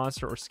Frankenstein's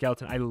monster or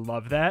skeleton. I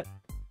love that.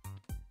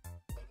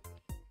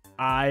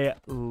 I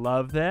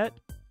love that.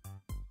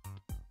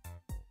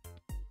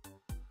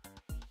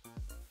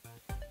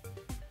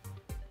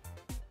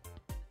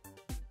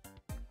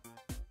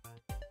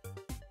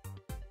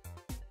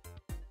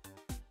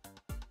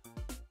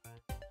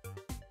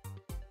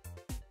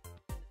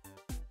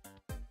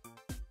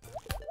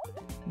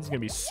 This is going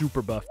to be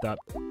super buffed up.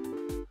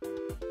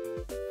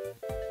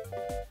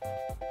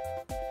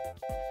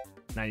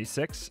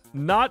 96.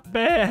 Not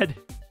bad.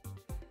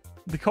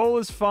 The coal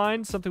is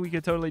fine. Something we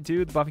could totally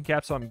do. The buffing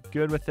capsule, I'm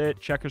good with it.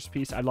 Checkers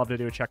piece. I'd love to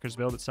do a checkers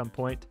build at some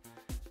point.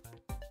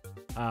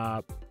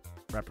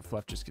 Rapper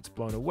fluff just gets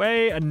blown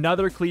away.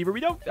 Another cleaver.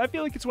 I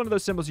feel like it's one of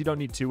those symbols you don't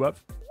need 2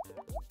 of.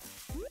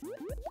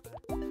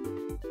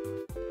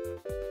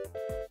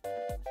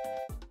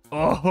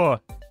 Oh.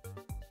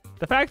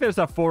 The fact that it's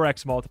a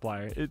 4x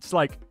multiplier,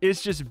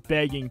 it's just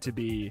begging to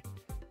be,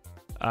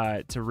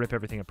 to rip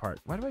everything apart.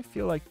 Why do I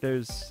feel like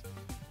there's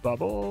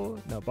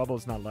bubble? No,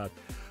 bubble's not allowed.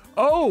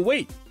 Oh,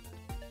 wait.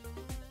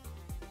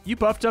 You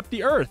buffed up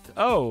the earth.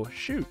 Oh,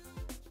 shoot.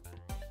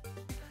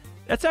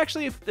 That's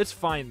actually, it's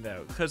fine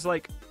though. Because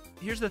like,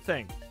 here's the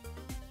thing.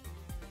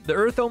 The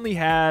earth only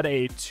had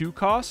a 2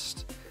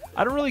 cost.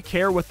 I don't really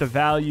care what the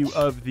value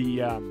of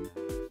the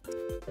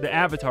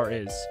avatar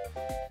is.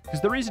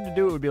 Because the reason to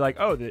do it would be like,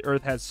 oh, the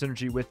earth has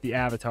synergy with the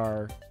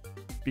avatar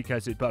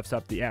because it buffs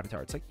up the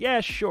avatar. It's like,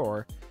 yeah,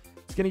 sure.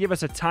 It's going to give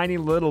us a tiny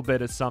little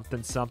bit of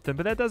something,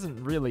 but that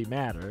doesn't really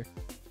matter.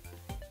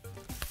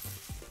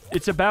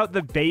 It's about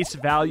the base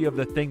value of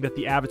the thing that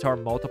the avatar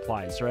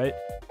multiplies, right?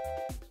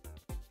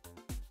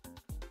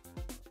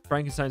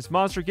 Frankenstein's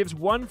monster gives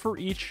 1 for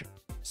each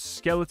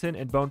skeleton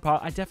and bone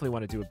pot. I definitely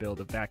want to do a build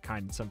of that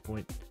kind at some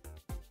point.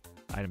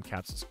 Item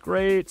caps is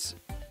great.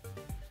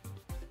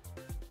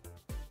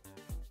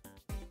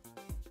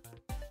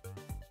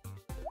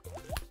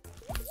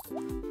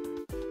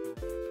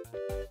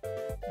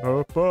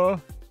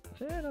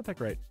 Yeah, not that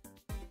great.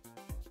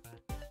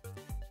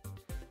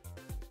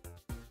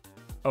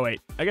 Oh,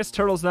 wait. I guess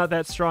Turtle's not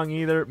that strong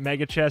either.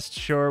 Mega Chest,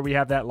 sure. We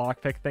have that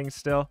lockpick thing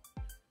still.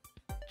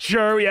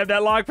 Sure, we have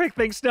that lockpick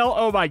thing still.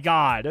 Oh, my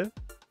God.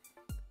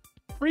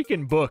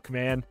 Freaking book,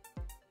 man.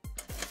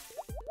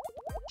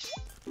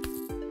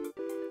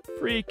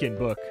 Freaking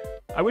book.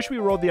 I wish we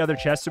rolled the other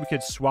chests so we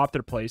could swap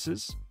their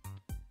places.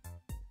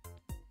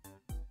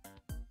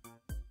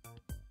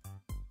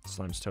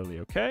 Slime's totally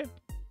okay.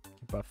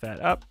 Buff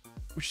that up.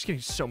 We're just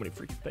getting so many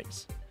freaking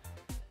things.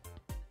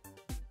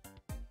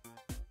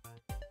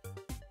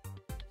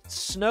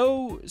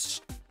 Snow.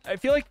 I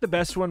feel like the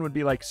best one would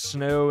be like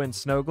snow and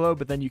snow globe,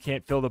 but then you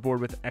can't fill the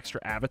board with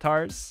extra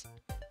avatars.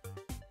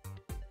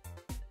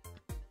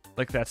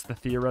 Like that's the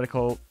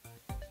theoretical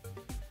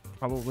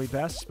probably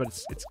best, but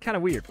it's kind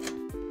of weird.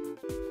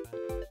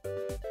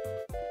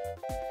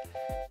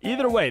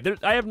 Either way,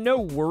 I have no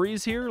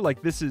worries here.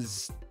 Like this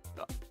is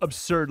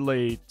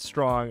absurdly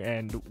strong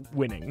and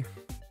winning.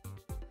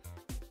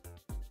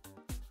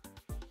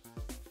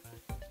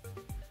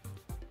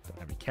 Don't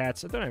have any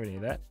cats. I don't have any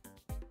of that.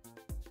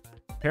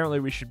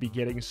 Apparently, we should be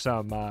getting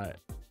some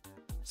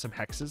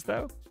hexes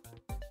though.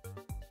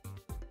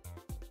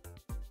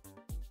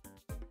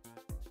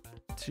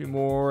 2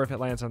 more if it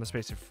lands on the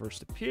space it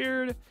first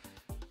appeared.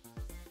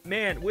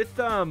 Man, with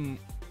the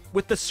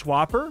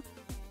swapper,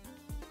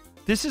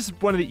 this is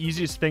one of the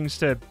easiest things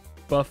to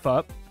buff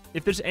up.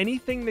 If there's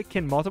anything that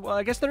can multiply,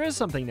 I guess there is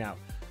something now.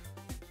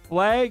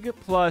 Flag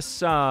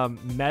plus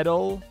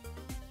metal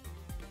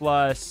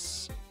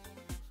plus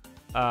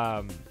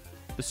the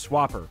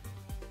swapper.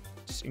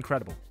 It's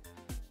incredible.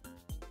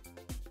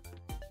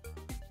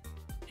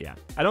 Yeah,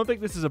 I don't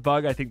think this is a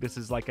bug. I think this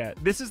is like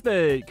this is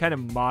the kind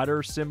of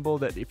modder symbol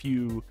that if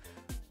you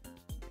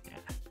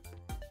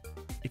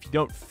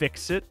don't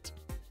fix it,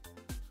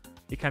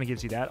 it kind of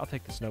gives you that. I'll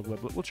take the snow globe.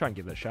 We'll try and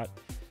give it a shot.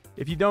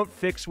 If you don't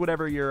fix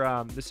whatever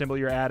your the symbol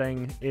you're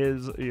adding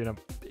is, you know,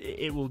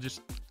 it will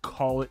just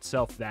call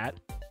itself that.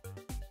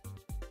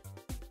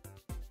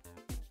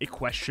 A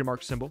question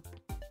mark symbol.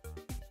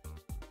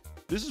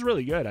 This is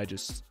really good. I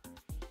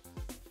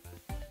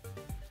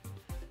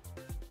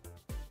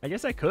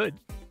guess I could.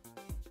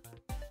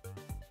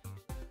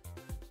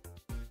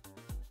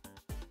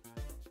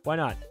 Why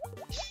not?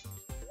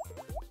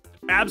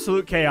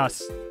 Absolute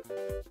chaos.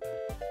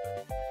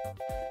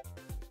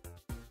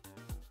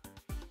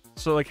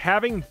 So, like,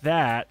 having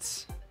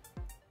that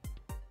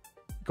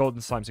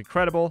golden slime's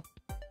incredible.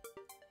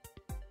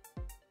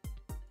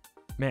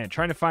 Man,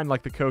 trying to find,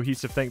 like, the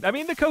cohesive thing. I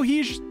mean, the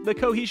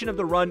cohesion of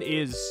the run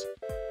is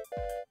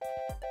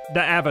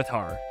the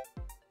avatar.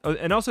 Oh,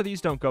 and also,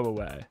 these don't go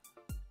away.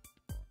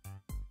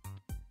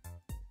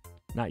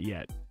 Not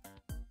yet.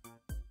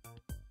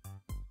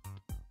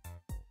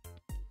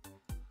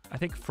 I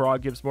think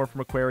frog gives more from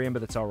aquarium, but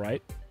that's all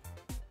right.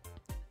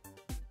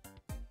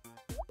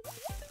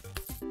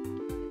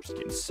 Just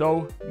getting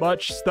so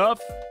much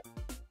stuff.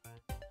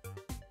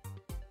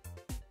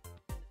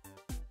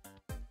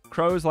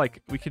 Crows,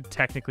 like, we could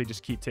technically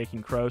just keep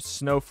taking crows.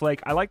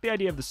 Snowflake. I like the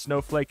idea of the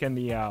snowflake and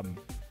the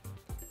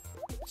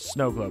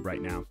snow globe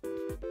right now.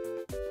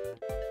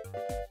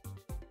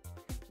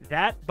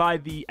 That by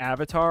the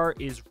avatar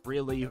is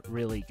really,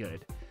 really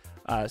good.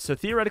 So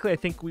theoretically, I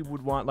think we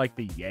would want, like,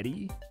 the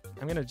Yeti.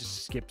 I'm going to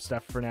just skip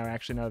stuff for now,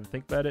 actually, now that I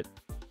think about it.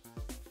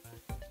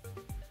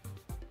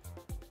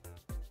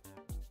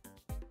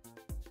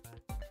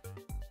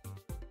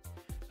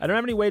 I don't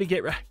have any way to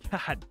get...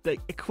 God, the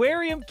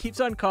aquarium keeps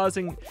on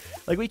causing...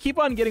 Like, we keep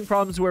on getting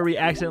problems where we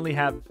accidentally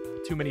have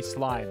too many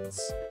slimes.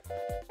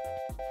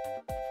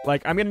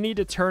 Like, I'm going to need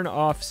to turn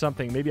off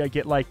something. Maybe I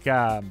get, like...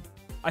 I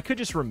could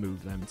just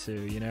remove them,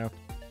 too, you know?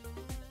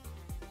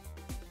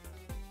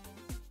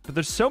 But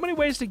there's so many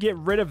ways to get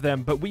rid of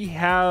them, but we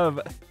have...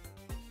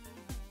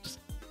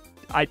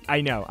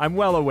 I know. I'm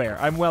well aware.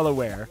 I'm well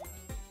aware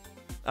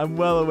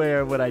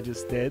of what I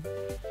just did.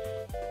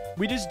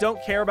 We just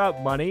don't care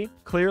about money,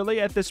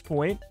 clearly, at this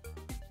point.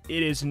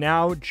 It is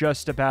now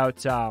just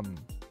about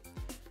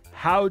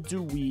how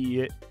do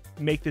we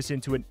make this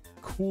into a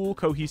cool,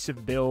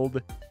 cohesive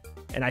build.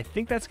 And I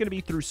think that's going to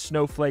be through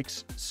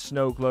snowflakes,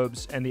 snow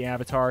globes, and the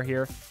avatar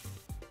here.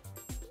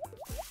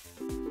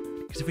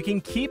 Because if we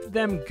can keep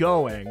them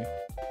going...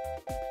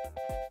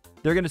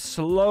 They're going to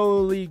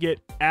slowly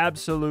get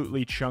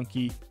absolutely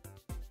chunky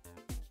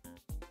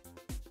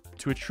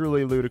to a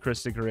truly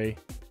ludicrous degree.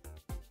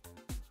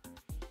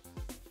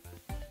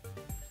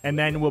 And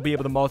then we'll be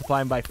able to multiply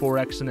them by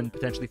 4x and then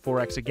potentially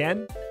 4x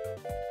again.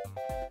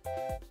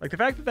 Like, the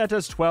fact that that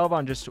does 12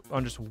 on just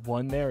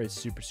one there is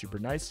super, super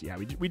nice. Yeah,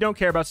 we don't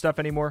care about stuff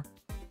anymore.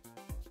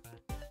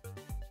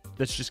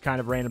 That's just kind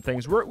of random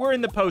things. We're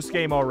in the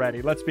post-game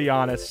already, let's be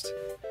honest.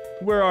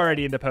 We're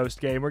already in the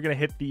post-game. We're going to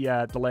hit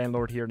the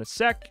Landlord here in a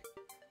sec.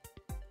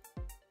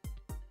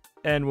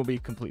 And we'll be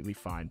completely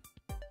fine.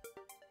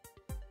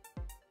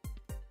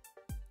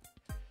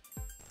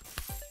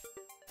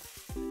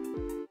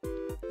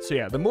 So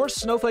yeah, the more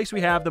snowflakes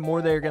we have, the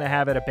more they're gonna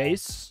have at a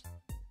base.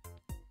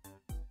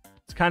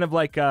 It's kind of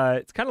like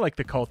the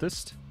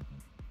cultist.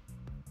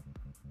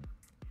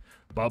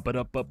 Bump it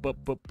up, up,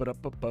 up, up, up,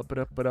 up, up,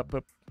 up, up,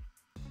 up.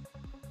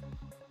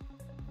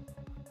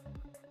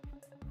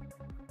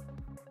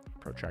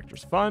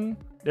 Protractor's fun.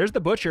 There's the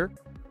butcher.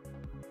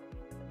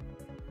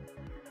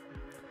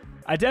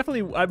 I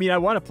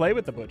want to play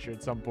with the butcher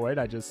at some point.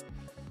 I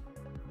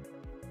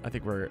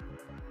think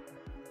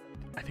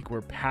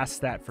we're past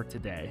that for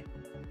today.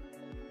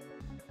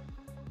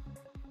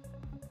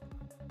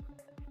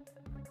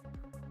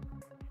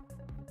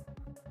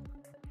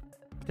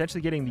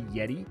 Potentially getting the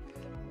Yeti.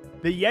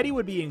 The Yeti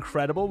would be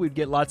incredible. We'd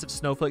get lots of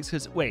snowflakes.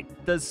 Because,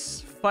 wait,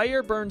 does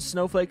fire burn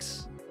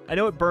snowflakes? I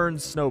know it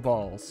burns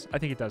snowballs. I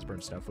think it does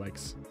burn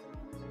snowflakes.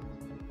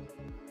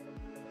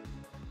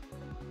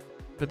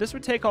 But this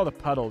would take all the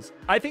puddles.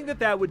 I think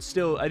that would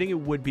still... I think it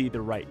would be the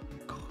right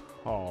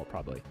call,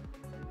 probably.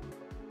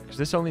 Because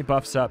this only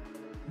buffs up...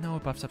 No,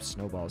 it buffs up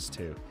snowballs,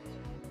 too.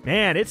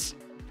 Man,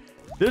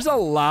 there's a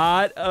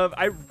lot of...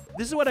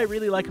 This is what I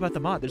really like about the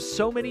mod. There's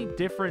so many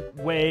different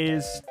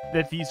ways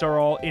that these are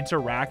all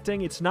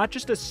interacting. It's not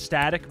just a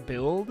static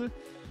build.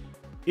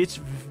 It's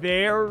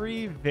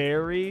very,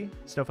 very...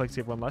 Snowflakes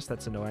give one less.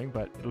 That's annoying,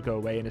 but it'll go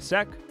away in a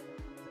sec.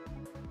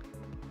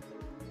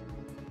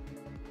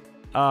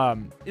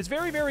 It's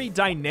very, very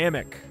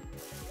dynamic,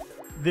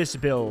 this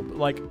build.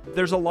 Like,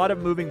 there's a lot of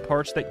moving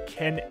parts that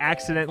can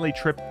accidentally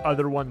trip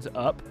other ones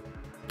up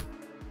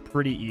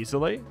pretty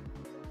easily.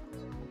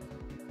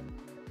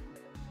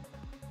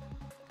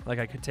 Like,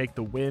 I could take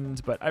the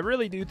wind, but I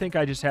really do think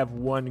I just have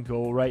one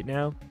goal right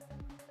now.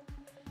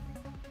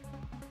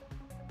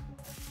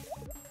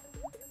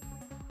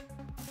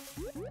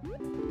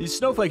 These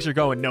snowflakes are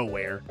going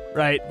nowhere,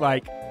 right?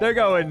 Like, they're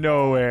going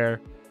nowhere.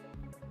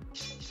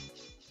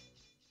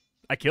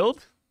 I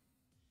killed?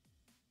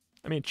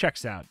 I mean, it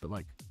checks out, but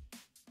like...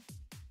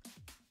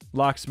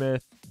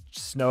 Locksmith,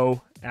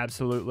 snow,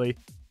 absolutely.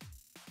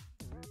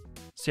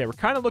 So yeah, we're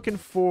kind of looking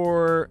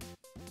for...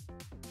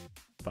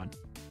 Fun.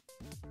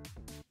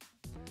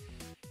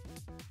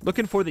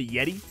 Looking for the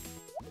Yeti.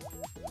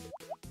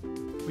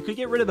 We could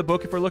get rid of the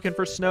book if we're looking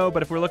for snow,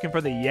 but if we're looking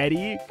for the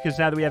Yeti, because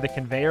now that we have the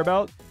conveyor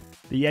belt,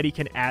 the Yeti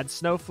can add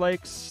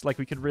snowflakes. Like,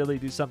 we could really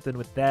do something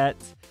with that.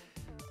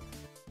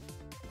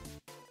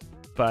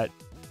 But,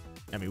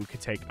 I mean, we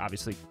could take,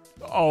 obviously,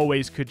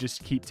 always could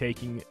just keep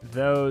taking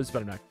those,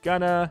 but I'm not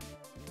gonna.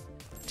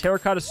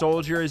 Terracotta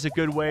Soldier is a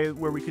good way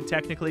where we could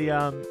technically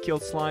kill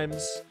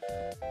slimes.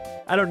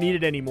 I don't need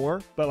it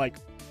anymore, but, like,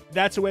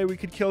 that's a way we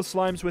could kill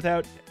slimes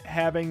without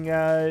having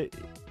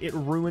it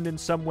ruined in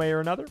some way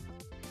or another.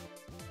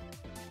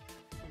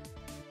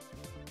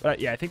 But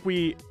yeah, I think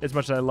we, as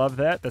much as I love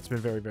that, that's been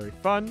very, very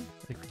fun.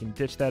 I think we can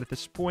ditch that at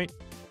this point.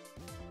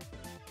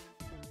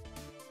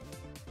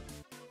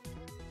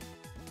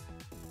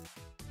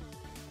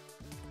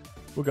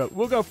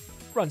 We'll go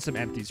run some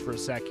empties for a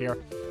sec here.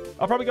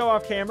 I'll probably go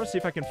off camera, see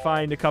if I can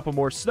find a couple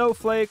more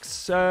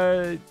snowflakes.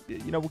 You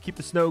know, we'll keep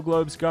the snow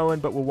globes going,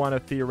 but we'll want to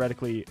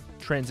theoretically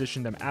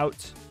transition them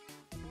out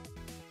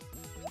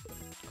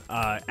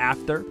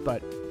after.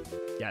 But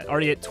yeah,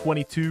 already at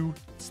 22.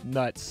 It's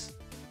nuts.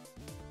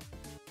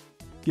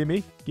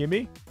 Gimme,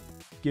 gimme,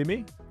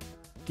 gimme,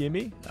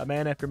 gimme. A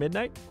man after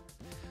midnight.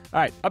 All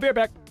right, I'll be right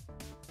back.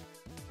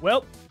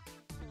 Well,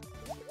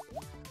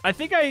 I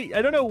think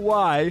I don't know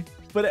why,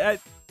 but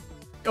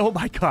oh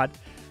my god.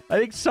 I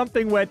think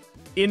something went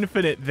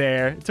infinite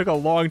there. It took a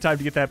long time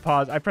to get that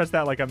pause. I pressed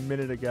that like a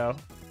minute ago.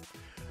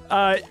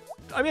 I'm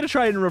going to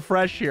try and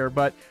refresh here,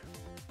 but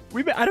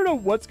I don't know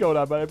what's going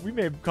on, but we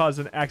may have caused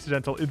an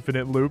accidental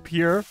infinite loop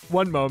here.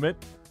 One moment.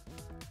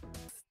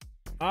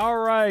 All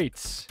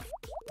right.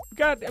 We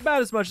got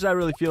about as much as I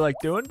really feel like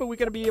doing, but we're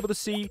going to be able to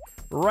see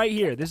right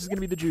here. This is going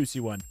to be the juicy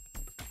one.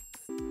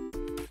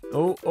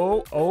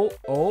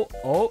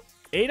 Oh.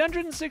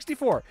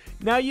 864.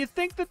 Now, you'd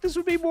think that this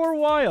would be more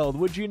wild,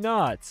 would you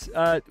not?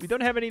 We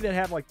don't have any that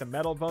have, like, the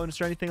metal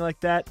bonus or anything like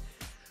that.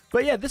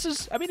 But, yeah, this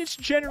is... I mean, it's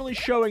generally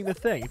showing the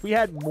thing. If we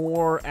had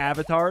more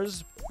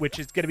avatars, which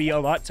is going to be a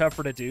lot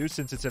tougher to do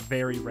since it's a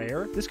very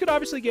rare, this could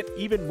obviously get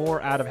even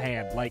more out of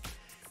hand. Like,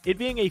 it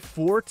being a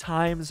 4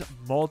 times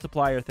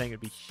multiplier thing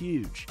would be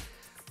huge.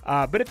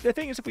 But the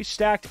thing is, if we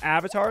stacked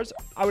avatars,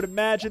 I would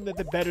imagine that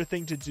the better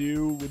thing to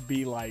do would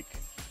be, like...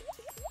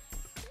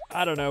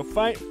 I don't know,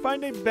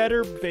 find a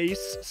better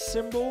base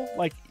symbol.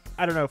 Like,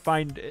 I don't know,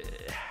 find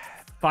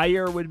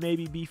fire would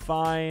maybe be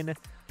fine.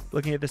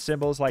 Looking at the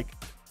symbols, like,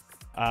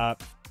 I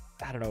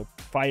don't know,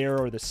 fire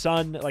or the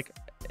sun. Like,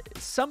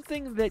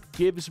 something that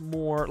gives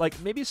more, like,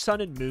 maybe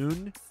sun and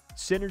moon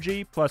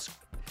synergy, plus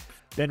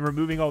then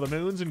removing all the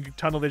moons and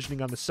tunnel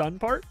visioning on the sun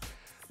part.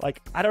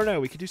 Like, I don't know,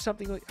 we could do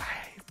something like...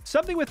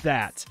 Something with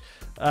that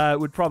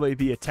would probably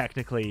be a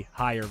technically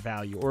higher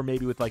value. Or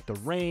maybe with, like, the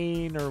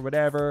rain or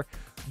whatever.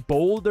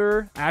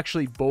 Boulder.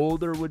 Actually,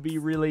 Boulder would be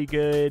really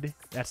good.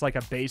 That's, like,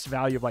 a base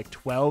value of, like,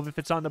 12 if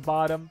it's on the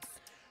bottom.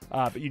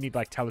 But you need,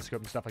 like,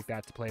 telescope and stuff like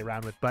that to play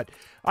around with. But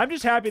I'm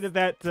just happy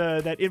that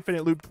that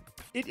infinite loop,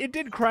 it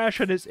did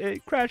crash on us.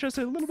 It crashed us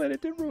a little bit.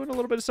 It did ruin a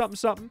little bit of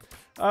something.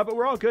 But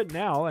we're all good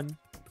now. And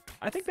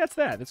I think that's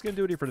that. That's going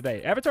to do it here for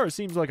today. Avatar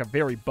seems like a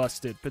very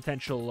busted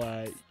potential...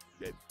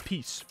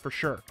 piece for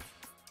sure.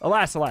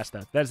 Alas,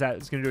 though. That's going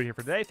to do it here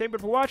for today. Thank you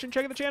for watching.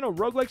 Check out the channel.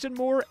 Roguelikes and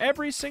more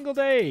every single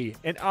day.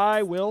 And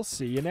I will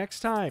see you next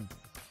time.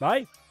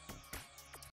 Bye.